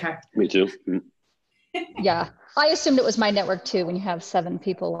it? Okay. Me too. Yeah, I assumed it was my network too. When you have 7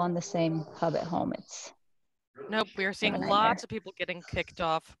 people on the same hub at home, it's nope. We are seeing lots of people getting kicked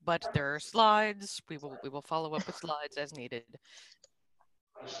off, but there are slides. We will follow up with slides as needed.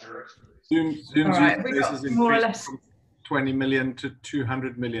 Zoom's right, user base has increased from 20 million to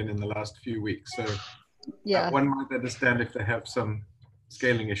 200 million in the last few weeks. So yeah, one might understand if they have some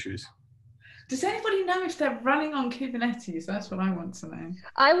scaling issues. Does anybody know if they're running on Kubernetes? That's what I want to know.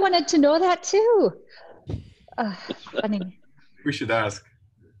 I wanted to know that too. Funny. We should ask.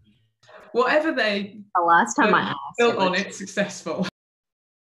 Whatever they the last time I asked, built on it successful.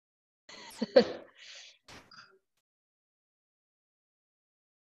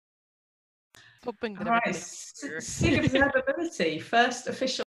 Hoping that All right, SIG observability, first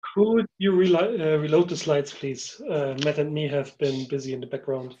official. Could you reload the slides, please? Matt and me have been busy in the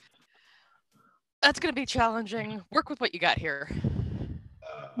background. That's going to be challenging. Work with what you got here.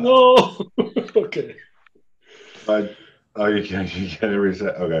 No. Okay. But you can't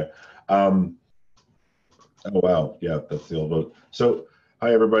reset. Okay. Oh wow, yeah, that's the old vote. So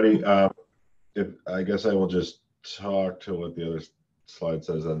hi everybody. I guess I will just talk to what the other slide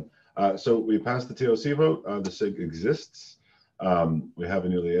says then. So we passed the TOC vote. The SIG exists. We have a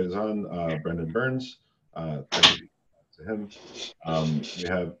new liaison, Brendan Burns. Thank you to him. We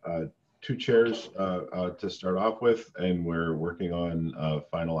have 2 chairs to start off with, and we're working on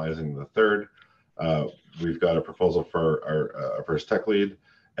finalizing the 3rd. We've got a proposal for our first tech lead,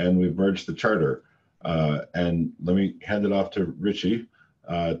 and we've merged the charter. And let me hand it off to Richie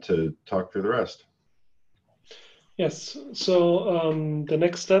to talk through the rest. Yes, so the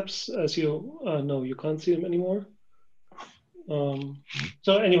next steps, as you know, you can't see them anymore.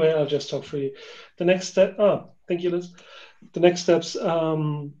 So anyway, I'll just talk for you. The next step, thank you, Liz. The next steps,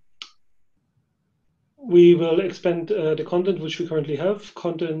 we will expand the content which we currently have.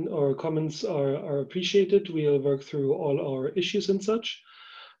 Content or comments are appreciated. We'll work through all our issues and such.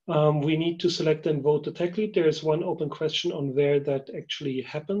 We need to select and vote the tech lead. There is one open question on where that actually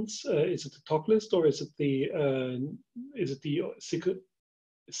happens. Is it the talk list or is it the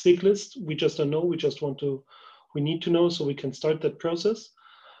SIG list? We just don't know. We need to know so we can start that process.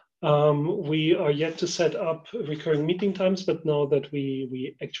 We are yet to set up recurring meeting times, but now that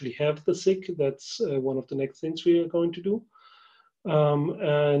we actually have the SIG, that's one of the next things we are going to do.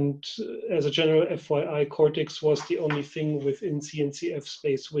 And as a general FYI, Cortex was the only thing within CNCF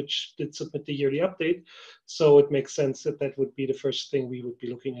space which did submit the yearly update. So it makes sense that that would be the first thing we would be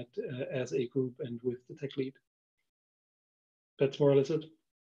looking at as a group and with the tech lead. That's more or less it.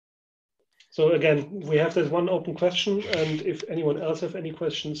 So again, we have this one open question, and if anyone else have any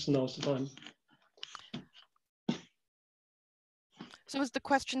questions, now's the time. So is the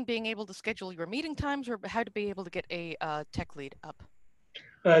question being able to schedule your meeting times, or how to be able to get a tech lead up?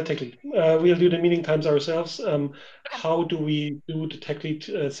 Tech lead. We'll do the meeting times ourselves. How do we do the tech lead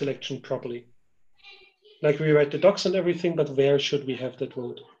selection properly? Like we write the docs and everything, but where should we have that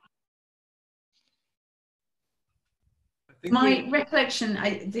vote? My recollection,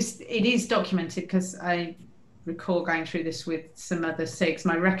 it is documented because I recall going through this with some other SIGs.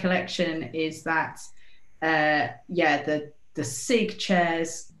 My recollection is that, yeah, the SIG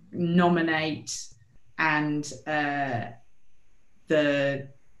chairs nominate and no. The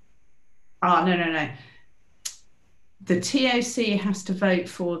TOC has to vote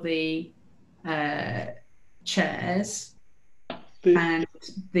for the chairs, and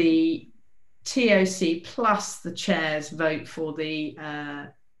the TOC plus the chairs vote for the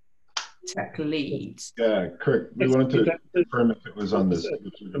tech leads. Yeah, correct. We wanted to confirm if it was on the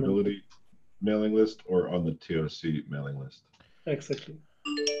suitability mailing list or on the TOC mailing list. Exactly.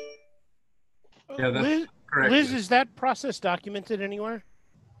 Yeah, that's correct. Liz, is that process documented anywhere?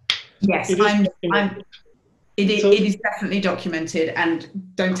 Yes, it is definitely documented, and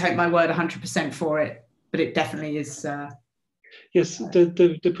don't take my word 100% for it, but it definitely is. Yes,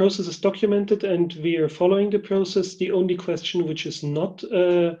 the process is documented and we are following the process. The only question which is not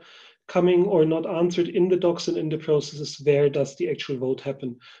coming or not answered in the docs and in the process is where does the actual vote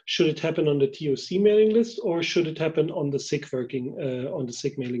happen? Should it happen on the TOC mailing list or should it happen on the SIG working on the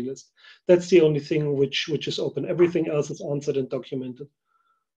SIG mailing list? That's the only thing which is open. Everything else is answered and documented.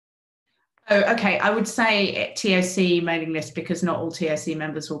 Oh, okay. I would say TOC mailing list because not all TOC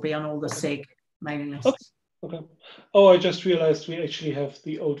members will be on all the SIG mailing lists. Okay. Oh, I just realized we actually have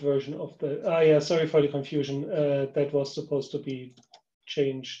the old version of the. Yeah, sorry for the confusion. That was supposed to be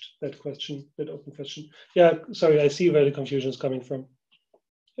changed. That question, that open question. Yeah, sorry. I see where the confusion is coming from.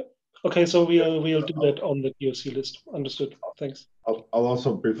 Yep. Okay, so we'll do that on the TOC list. Understood. Thanks. I'll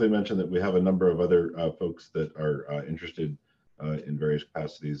also briefly mention that we have a number of other folks that are interested in various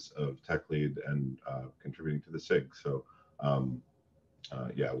capacities of tech lead and contributing to the SIG. So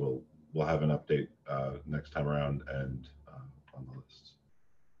yeah, we'll have an update next time around and on the lists.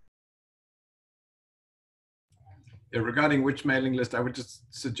 Yeah, regarding which mailing list, I would just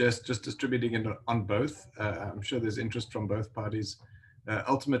suggest just distributing it on both. I'm sure there's interest from both parties.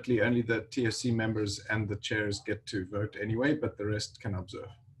 Ultimately, only the TOC members and the chairs get to vote anyway, but the rest can observe.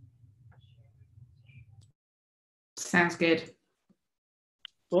 Sounds good.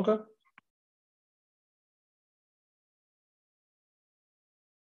 Okay.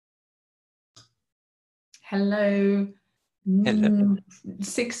 Hello. Hello.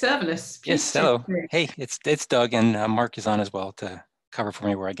 SIG serverless. Yes, hello. Hey, it's Doug, and Mark is on as well to cover for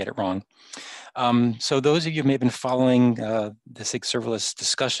me where I get it wrong. So those of you who may have been following the SIG serverless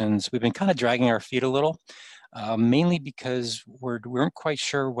discussions, we've been kind of dragging our feet a little, mainly because we weren't quite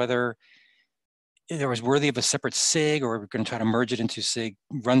sure whether it was worthy of a separate SIG or we're going to try to merge it into SIG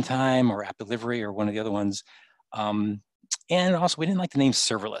runtime or app delivery or one of the other ones. And also, we didn't like the name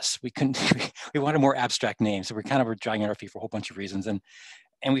serverless. We couldn't. We wanted more abstract names, so we kind of were dragging our feet for a whole bunch of reasons. And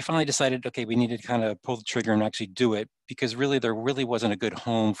And we finally decided, okay, we needed to kind of pull the trigger and actually do it, because really there really wasn't a good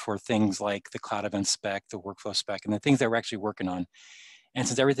home for things like the cloud event spec, the workflow spec, and the things that we're actually working on. And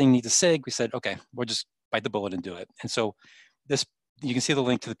since everything needs a SIG, we said, okay, we'll just bite the bullet and do it. And so this, you can see the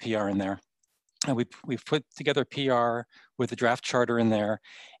link to the PR in there. And we've put together a PR with the draft charter in there.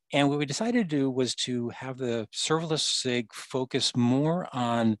 And what we decided to do was to have the serverless SIG focus more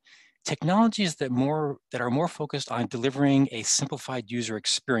on technologies that are more focused on delivering a simplified user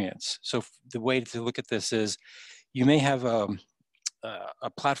experience. So the way to look at this is, you may have a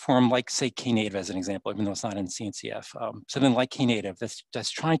platform like, say, Knative as an example, even though it's not in CNCF, something like Knative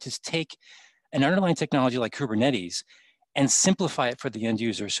that's trying to take an underlying technology like Kubernetes and simplify it for the end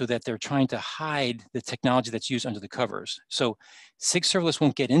user, so that they're trying to hide the technology that's used under the covers. So SIG serverless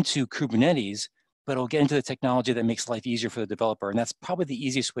won't get into Kubernetes, but it'll get into the technology that makes life easier for the developer. And that's probably the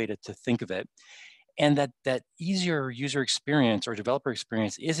easiest way to think of it. And that easier user experience or developer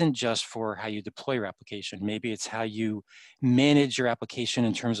experience isn't just for how you deploy your application. Maybe it's how you manage your application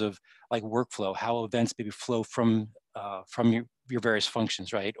in terms of like workflow, how events maybe flow from your various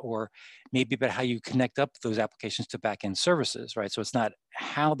functions, right? Or maybe about how you connect up those applications to backend services, right? So it's not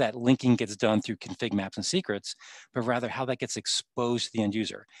how that linking gets done through config maps and secrets, but rather how that gets exposed to the end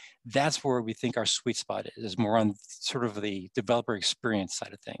user. That's where we think our sweet spot is more on sort of the developer experience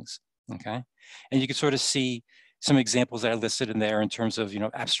side of things, okay? And you can sort of see some examples that I listed in there in terms of,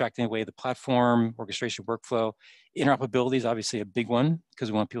 abstracting away the platform, orchestration workflow. Interoperability is obviously a big one, because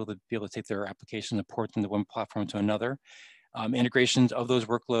we want people to be able to take their application and port them to one platform to another. Integrations of those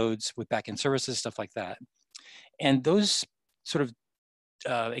workloads with backend services, stuff like that. And those sort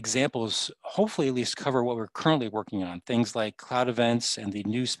of examples hopefully at least cover what we're currently working on, things like cloud events and the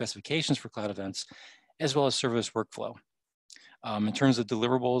new specifications for cloud events, as well as serverless workflow. In terms of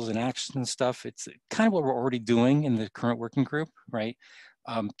deliverables and actions and stuff, it's kind of what we're already doing in the current working group, right?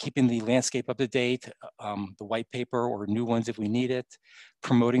 Keeping the landscape up to date, the white paper or new ones if we need it,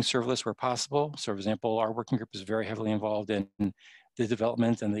 promoting serverless where possible. So for example, our working group is very heavily involved in the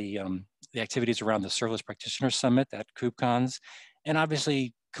development and the activities around the Serverless Practitioner Summit at KubeCons, and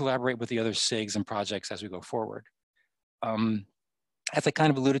obviously collaborate with the other SIGs and projects as we go forward. As I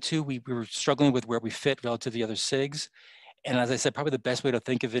kind of alluded to, we were struggling with where we fit relative to the other SIGs. And as I said, probably the best way to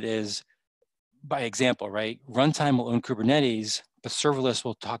think of it is by example, right? Runtime will own Kubernetes, but serverless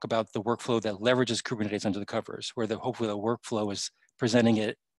will talk about the workflow that leverages Kubernetes under the covers, where hopefully the workflow is presenting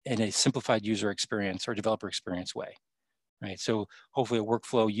it in a simplified user experience or developer experience way, right? So hopefully a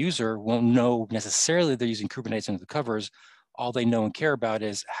workflow user won't know necessarily they're using Kubernetes under the covers. All they know and care about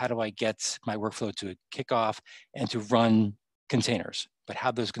is, how do I get my workflow to kick off and to run containers? But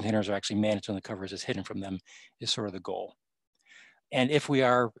how those containers are actually managed on the covers is hidden from them is sort of the goal. And if we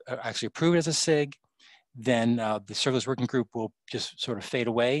are actually approved as a SIG, then the serverless working group will just sort of fade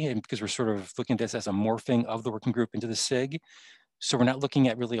away, and because we're sort of looking at this as a morphing of the working group into the SIG. So we're not looking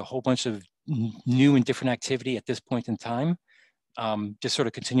at really a whole bunch of new and different activity at this point in time, just sort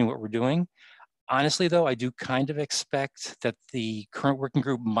of continue what we're doing. Honestly, though, I do kind of expect that the current working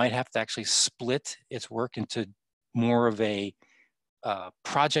group might have to actually split its work into more of a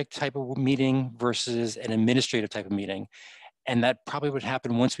project type of meeting versus an administrative type of meeting. And that probably would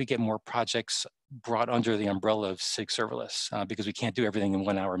happen once we get more projects brought under the umbrella of SIG serverless, because we can't do everything in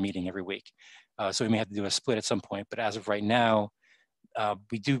 1 hour meeting every week. So we may have to do a split at some point, but as of right now,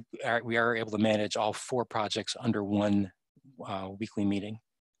 we are able to manage all 4 projects under one weekly meeting.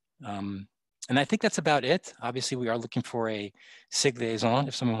 And I think that's about it. Obviously, we are looking for a SIG liaison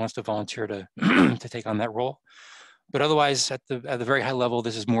if someone wants to volunteer to, to take on that role. But otherwise, at the very high level,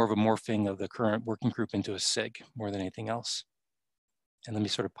 this is more of a morphing of the current working group into a SIG more than anything else. And let me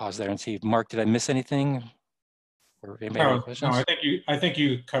sort of pause there and see, Mark, did I miss anything? Or anybody have any questions? No, I think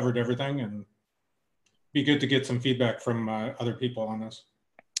you covered everything, and be good to get some feedback from other people on this.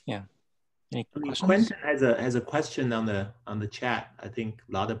 Yeah. Any questions? Quentin has a question on the chat. I think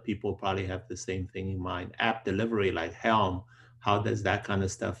a lot of people probably have the same thing in mind. App delivery like Helm, how does that kind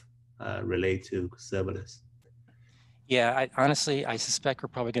of stuff relate to serverless? Yeah, honestly, I suspect we're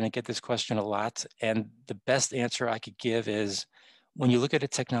probably going to get this question a lot. And the best answer I could give is, when you look at a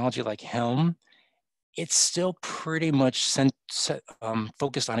technology like Helm, it's still pretty much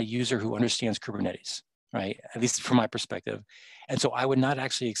focused on a user who understands Kubernetes, right? At least from my perspective. And so I would not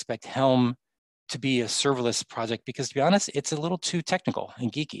actually expect Helm to be a serverless project, because to be honest, it's a little too technical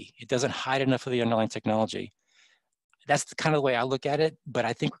and geeky. It doesn't hide enough of the underlying technology. That's the kind of the way I look at it, but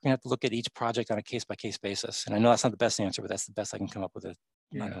I think we're gonna have to look at each project on a case-by-case basis. And I know that's not the best answer, but that's the best I can come up with it.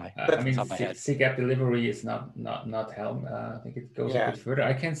 Yeah. I mean, SIG app delivery is not Helm. I think it goes a bit further.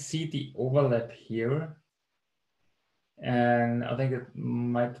 I can see the overlap here. And I think it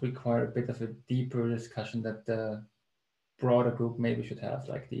might require a bit of a deeper discussion that the broader group maybe should have,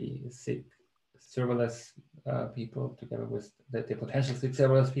 like the SIG serverless people together with the potential SIG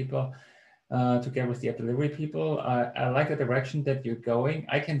serverless people, together with the app delivery people. I like the direction that you're going.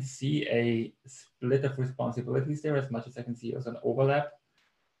 I can see a split of responsibilities there as much as I can see as an overlap.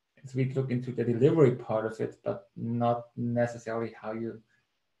 As we look into the delivery part of it, but not necessarily how you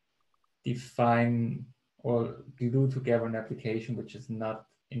define or glue together an application, which is not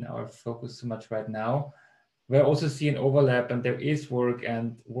in our focus so much right now. We also see an overlap, and there is work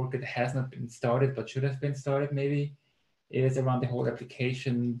that has not been started, but should have been started maybe, is around the whole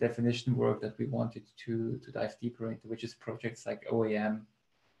application definition work that we wanted to dive deeper into, which is projects like OAM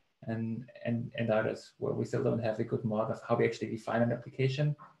and others, where we still don't have a good model of how we actually define an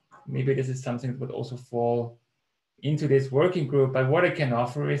application. Maybe this is something that would also fall into this working group. But what I can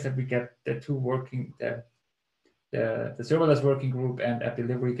offer is that we get the two working, the serverless working group and app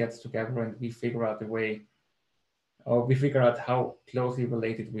delivery gets together, and we figure out the way, or we figure out how closely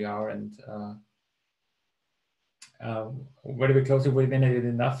related we are, and whether we're closely related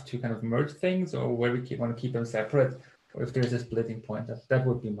enough to kind of merge things, or where we want to keep them separate, or if there's a splitting point. That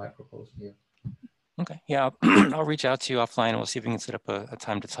would be my proposal here. Okay, yeah, I'll reach out to you offline and we'll see if we can set up a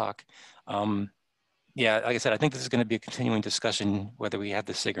time to talk. Yeah, like I said, I think this is going to be a continuing discussion, whether we have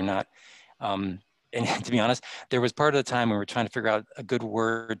the SIG or not. And to be honest, there was part of the time when we were trying to figure out a good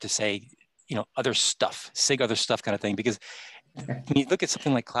word to say, you know, other stuff, SIG other stuff kind of thing, because when you look at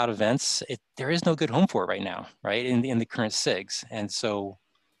something like cloud events, there is no good home for it right now, right, in the current SIGs. And so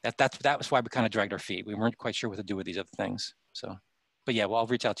that was why we kind of dragged our feet. We weren't quite sure what to do with these other things. So, but yeah, well, I'll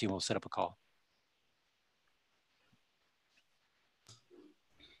reach out to you and we'll set up a call.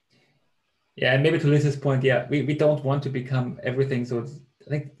 Yeah, and maybe to Liz's point, yeah, we don't want to become everything. So I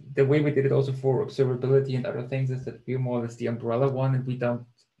think the way we did it also for observability and other things is that we're more or less the umbrella one, and we don't,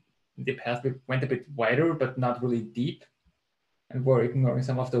 in the past we went a bit wider, but not really deep, and we're ignoring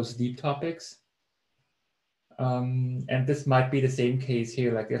some of those deep topics. And this might be the same case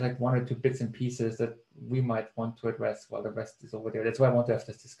here, like there's like one or two bits and pieces that we might want to address while the rest is over there. That's why I want to have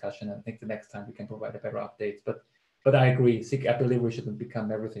this discussion, and I think the next time we can provide a better update. But I agree, SIG app delivery shouldn't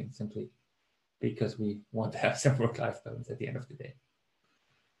become everything simply because we want to have some work-life balance at the end of the day.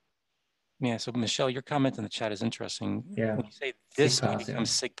 Yeah, so Michelle, your comment in the chat is interesting. Yeah. When you say this SIG PaaS, becomes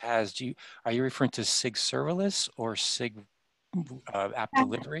SIG PaaS, are you referring to SIG serverless or SIG app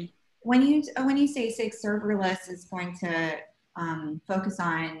delivery? When you say SIG serverless is going to focus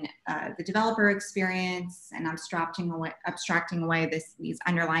on the developer experience and abstracting away these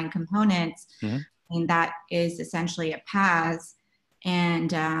underlying components, I mean, that is essentially a PaaS.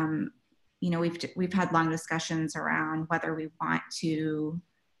 And you know, we've had long discussions around whether we want to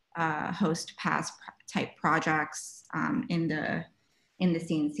host PaaS type projects in the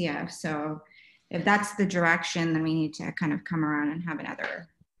CNCF. So if that's the direction, then we need to kind of come around and have another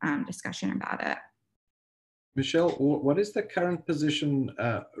discussion about it. Michelle, what is the current position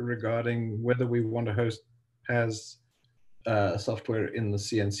regarding whether we want to host PaaS software in the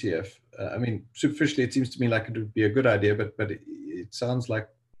CNCF? I mean, superficially, it seems to me like it would be a good idea, but it sounds like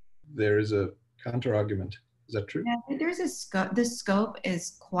there is a counter argument. Is that true? Yeah, there's a scope. The scope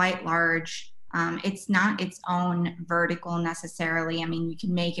is quite large. It's not its own vertical necessarily. I mean, you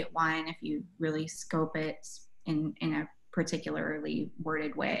can make it one if you really scope it in a particularly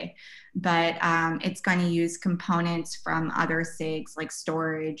worded way, but it's going to use components from other SIGs like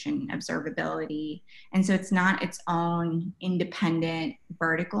storage and observability. And so it's not its own independent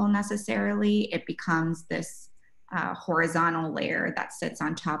vertical necessarily. It becomes this horizontal layer that sits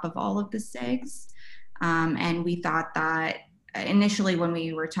on top of all of the SIGs. And we thought that initially when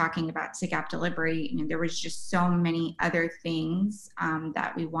we were talking about SIG app delivery, you know, there was just so many other things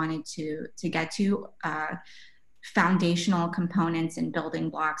that we wanted to get to, foundational components and building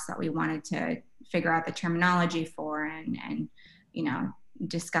blocks that we wanted to figure out the terminology for and you know,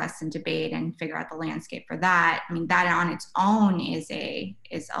 discuss and debate and figure out the landscape for that. I mean, that on its own is a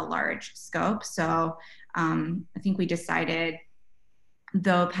large scope. So I think we decided,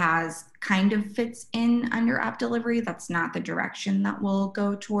 though PaaS kind of fits in under app delivery, that's not the direction that we'll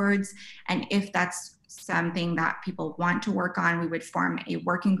go towards. And if that's something that people want to work on, we would form a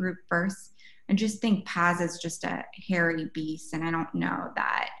working group first. I just think PaaS is just a hairy beast, and I don't know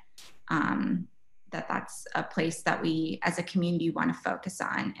that that's a place that we as a community want to focus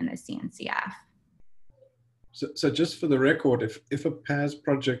on in the CNCF. So just for the record, if a PaaS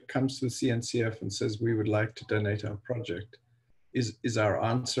project comes to the CNCF and says we would like to donate our project, is our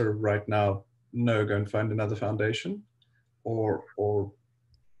answer right now, no, go and find another foundation, or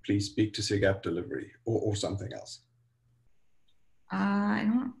please speak to SIG app delivery or something else? I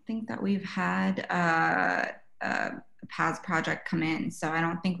don't think that we've had a PAS project come in, so I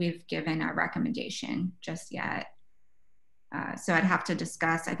don't think we've given a recommendation just yet. So I'd have to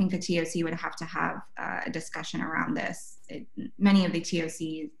discuss. I think the TOC would have to have a discussion around this. Many of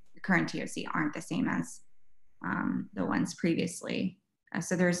the current TOC aren't the same as the ones previously.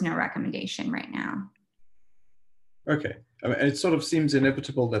 So there's no recommendation right now. Okay, I mean, it sort of seems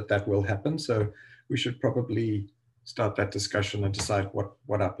inevitable that that will happen. So we should probably start that discussion and decide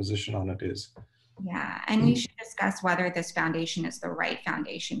what our position on it is. Yeah, and we should discuss whether this foundation is the right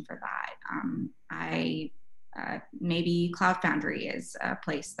foundation for that. Maybe Cloud Foundry is a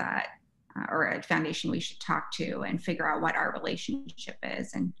place that, or a foundation we should talk to and figure out what our relationship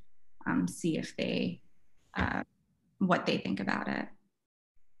is and see if they, what they think about it.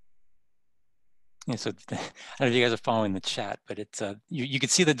 Yeah, so I don't know if you guys are following the chat, but it's you could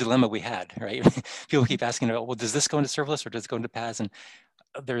see the dilemma we had, right? People keep asking about, well, does this go into serverless or does it go into PaaS? And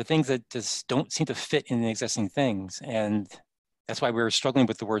there are things that just don't seem to fit in the existing things, and that's why we were struggling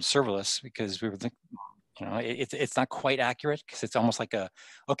with the word serverless, because we were, you know, it's not quite accurate, because it's almost like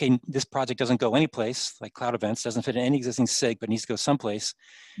okay, this project doesn't go anyplace, like Cloud Events doesn't fit in any existing SIG, but needs to go someplace.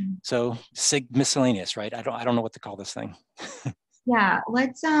 So SIG miscellaneous, right? I don't know what to call this thing. Yeah,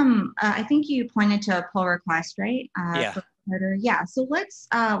 let's I think you pointed to a pull request, right? Yeah. Yeah, so let's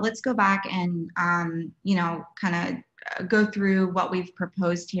go back and you know, kind of go through what we've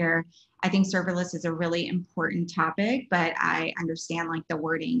proposed here. I think serverless is a really important topic, but I understand like the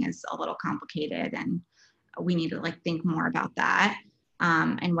wording is a little complicated and we need to like think more about that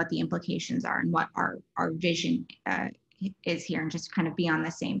and what the implications are and what our vision is here, and just kind of be on the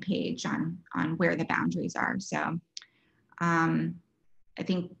same page on where the boundaries are. So I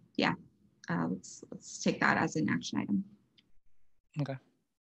think, yeah, let's take that as an action item. Okay.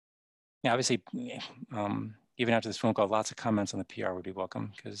 Yeah, obviously, even after this phone call, lots of comments on the PR would be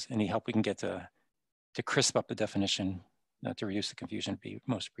welcome, because any help we can get to crisp up the definition, to reduce the confusion, would be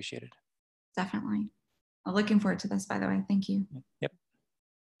most appreciated. Definitely. I'm looking forward to this, by the way. Thank you. Yep.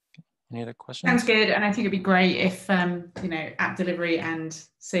 Any other questions? Sounds good, and I think it'd be great if you know, app delivery and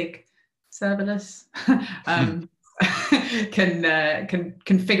SIG serverless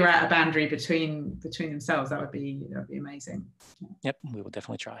can figure out a boundary between themselves. That would be amazing. Yep, we will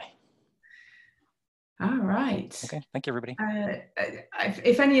definitely try. All right. Okay, thank you, everybody.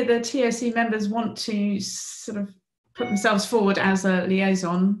 If any of the TOC members want to sort of put themselves forward as a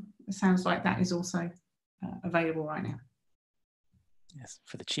liaison, it sounds like that is also available right now. Yes,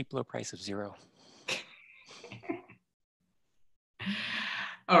 for the cheap, low price of $0.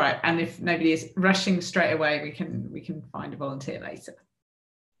 All right, and if nobody is rushing straight away, we can find a volunteer later.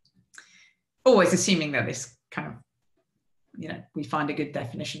 Always assuming that this kind of, you know, we find a good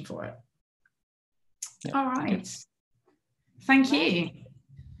definition for it. Yep, all right. Thank you.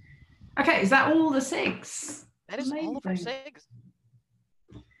 Okay, is that all the SIGs? That is all of our SIGs.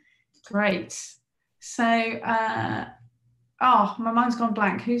 Great. So, oh, my mind's gone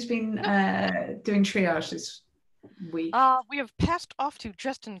blank. Who's been doing triage this week? We have passed off to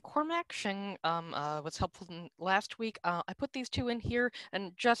Justin Cormack. Sheng was helpful last week. I put these two in here,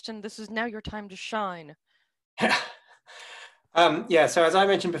 and Justin, this is now your time to shine. Yeah, so as I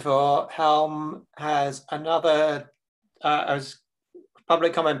mentioned before, Helm has another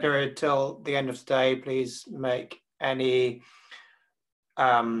public comment period till the end of today. Please make any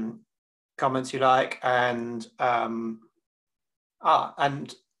comments you like, and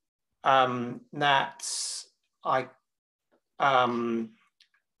Nats, I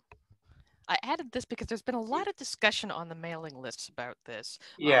added this because there's been a lot of discussion on the mailing lists about this.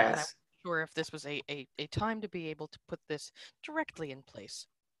 Yes. And I'm sure if this was a time to be able to put this directly in place.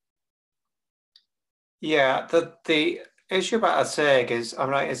 Yeah, the issue about a SIG is, I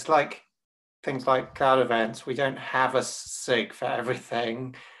mean, it's like things like Cloud Events. We don't have a SIG for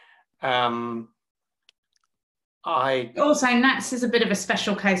everything. Also, Nats is a bit of a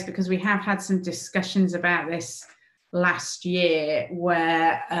special case because we have had some discussions about this last year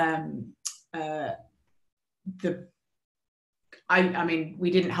where I mean,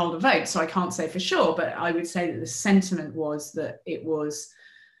 we didn't hold a vote, so I can't say for sure, but I would say that the sentiment was that it was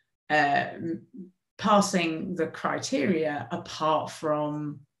passing the criteria apart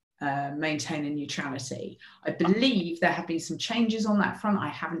from maintaining neutrality. I believe there have been some changes on that front. I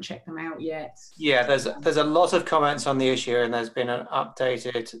haven't checked them out yet. Yeah, there's a lot of comments on the issue, and there's been an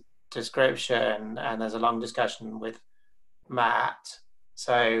updated description, and there's a long discussion with Matt.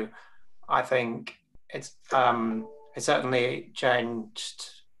 So I think it's certainly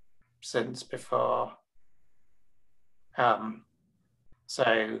changed since before.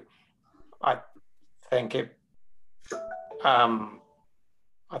 So I think it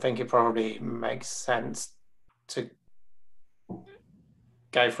I think it probably makes sense to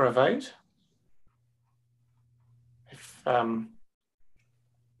go for a vote. If I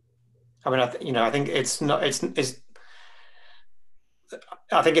mean, I think it's not. I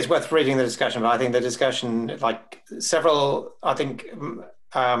think it's worth reading the discussion, but I think the discussion, like several, I think.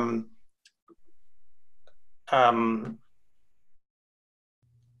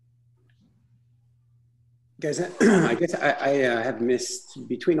 Guys, I guess I have missed,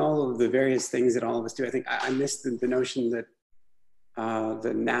 between all of the various things that all of us do, I think I missed the notion that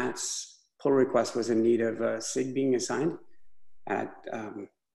the NATS pull request was in need of a SIG being assigned.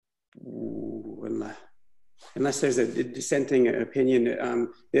 Unless there's a dissenting opinion,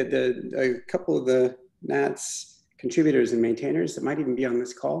 a couple of the NATS contributors and maintainers that might even be on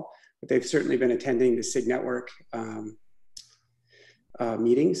this call, but they've certainly been attending the SIG network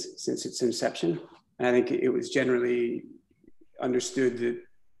meetings since its inception. And I think it was generally understood that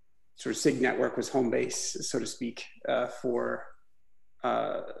sort of SIG network was home base, so to speak, for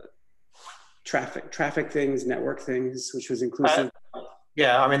traffic things, network things, which was inclusive.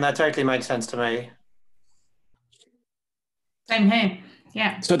 Yeah, I mean, that totally makes sense to me. Same here,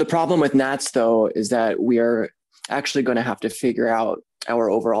 yeah. So the problem with NATS, though, is that we are actually going to have to figure out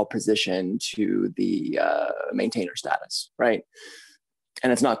our overall position to the maintainer status, right?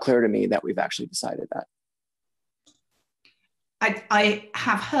 And it's not clear to me that we've actually decided that. I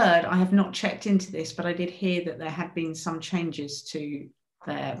have heard, I have not checked into this, but I did hear that there had been some changes to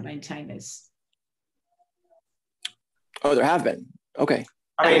their maintainers. Oh, there have been. Okay.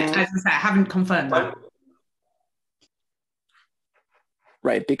 I mean, as I say, I haven't confirmed that.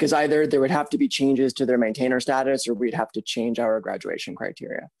 Right, because either there would have to be changes to their maintainer status or we'd have to change our graduation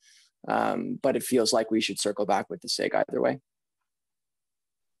criteria. But it feels like we should circle back with the SIG either way.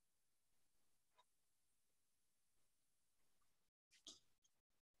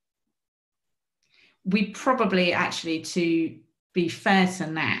 We probably actually, to be fair to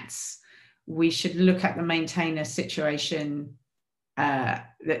NATS, we should look at the maintainer situation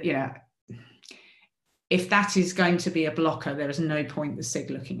that, if that is going to be a blocker, there is no point the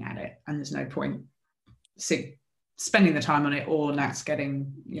SIG looking at it, and there's no point SIG spending the time on it or NATS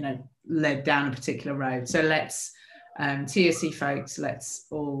getting, led down a particular road. So let's, TOC folks, let's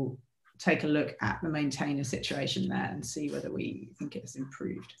all take a look at the maintainer situation there and see whether we think it's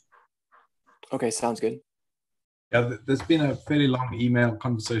improved. Okay, sounds good. Yeah, there's been a fairly long email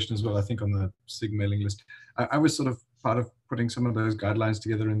conversation as well, I think, on the SIG mailing list. I was sort of part of putting some of those guidelines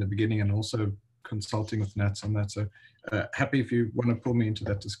together in the beginning and also consulting with NATS on that. So happy if you want to pull me into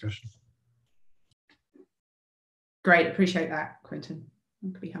that discussion. Great, appreciate that, Quentin.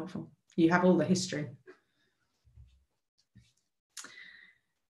 That could be helpful. You have all the history.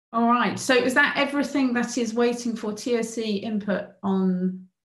 All right, so is that everything that is waiting for TOC input on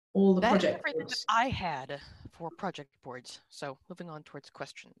all the project everything boards? that I had for project boards. So moving on towards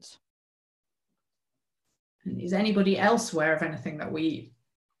questions. And is anybody else aware of anything that we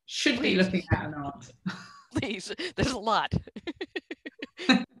should be looking at or not? Please, there's a lot.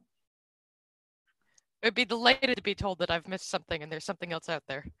 I'd be delighted to be told that I've missed something and there's something else out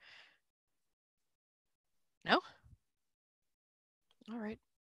there. No? All right.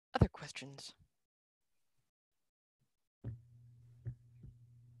 Other questions?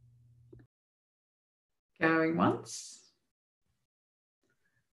 Going once.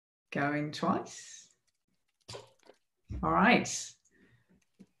 Going twice. All right.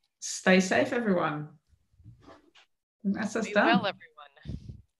 Stay safe, everyone. That's us done. Well, everyone.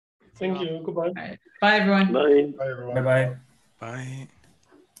 Thank you. Goodbye. Right. Bye, everyone. Bye. Bye, everyone. Bye-bye. Bye.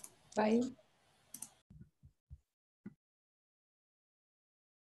 Bye.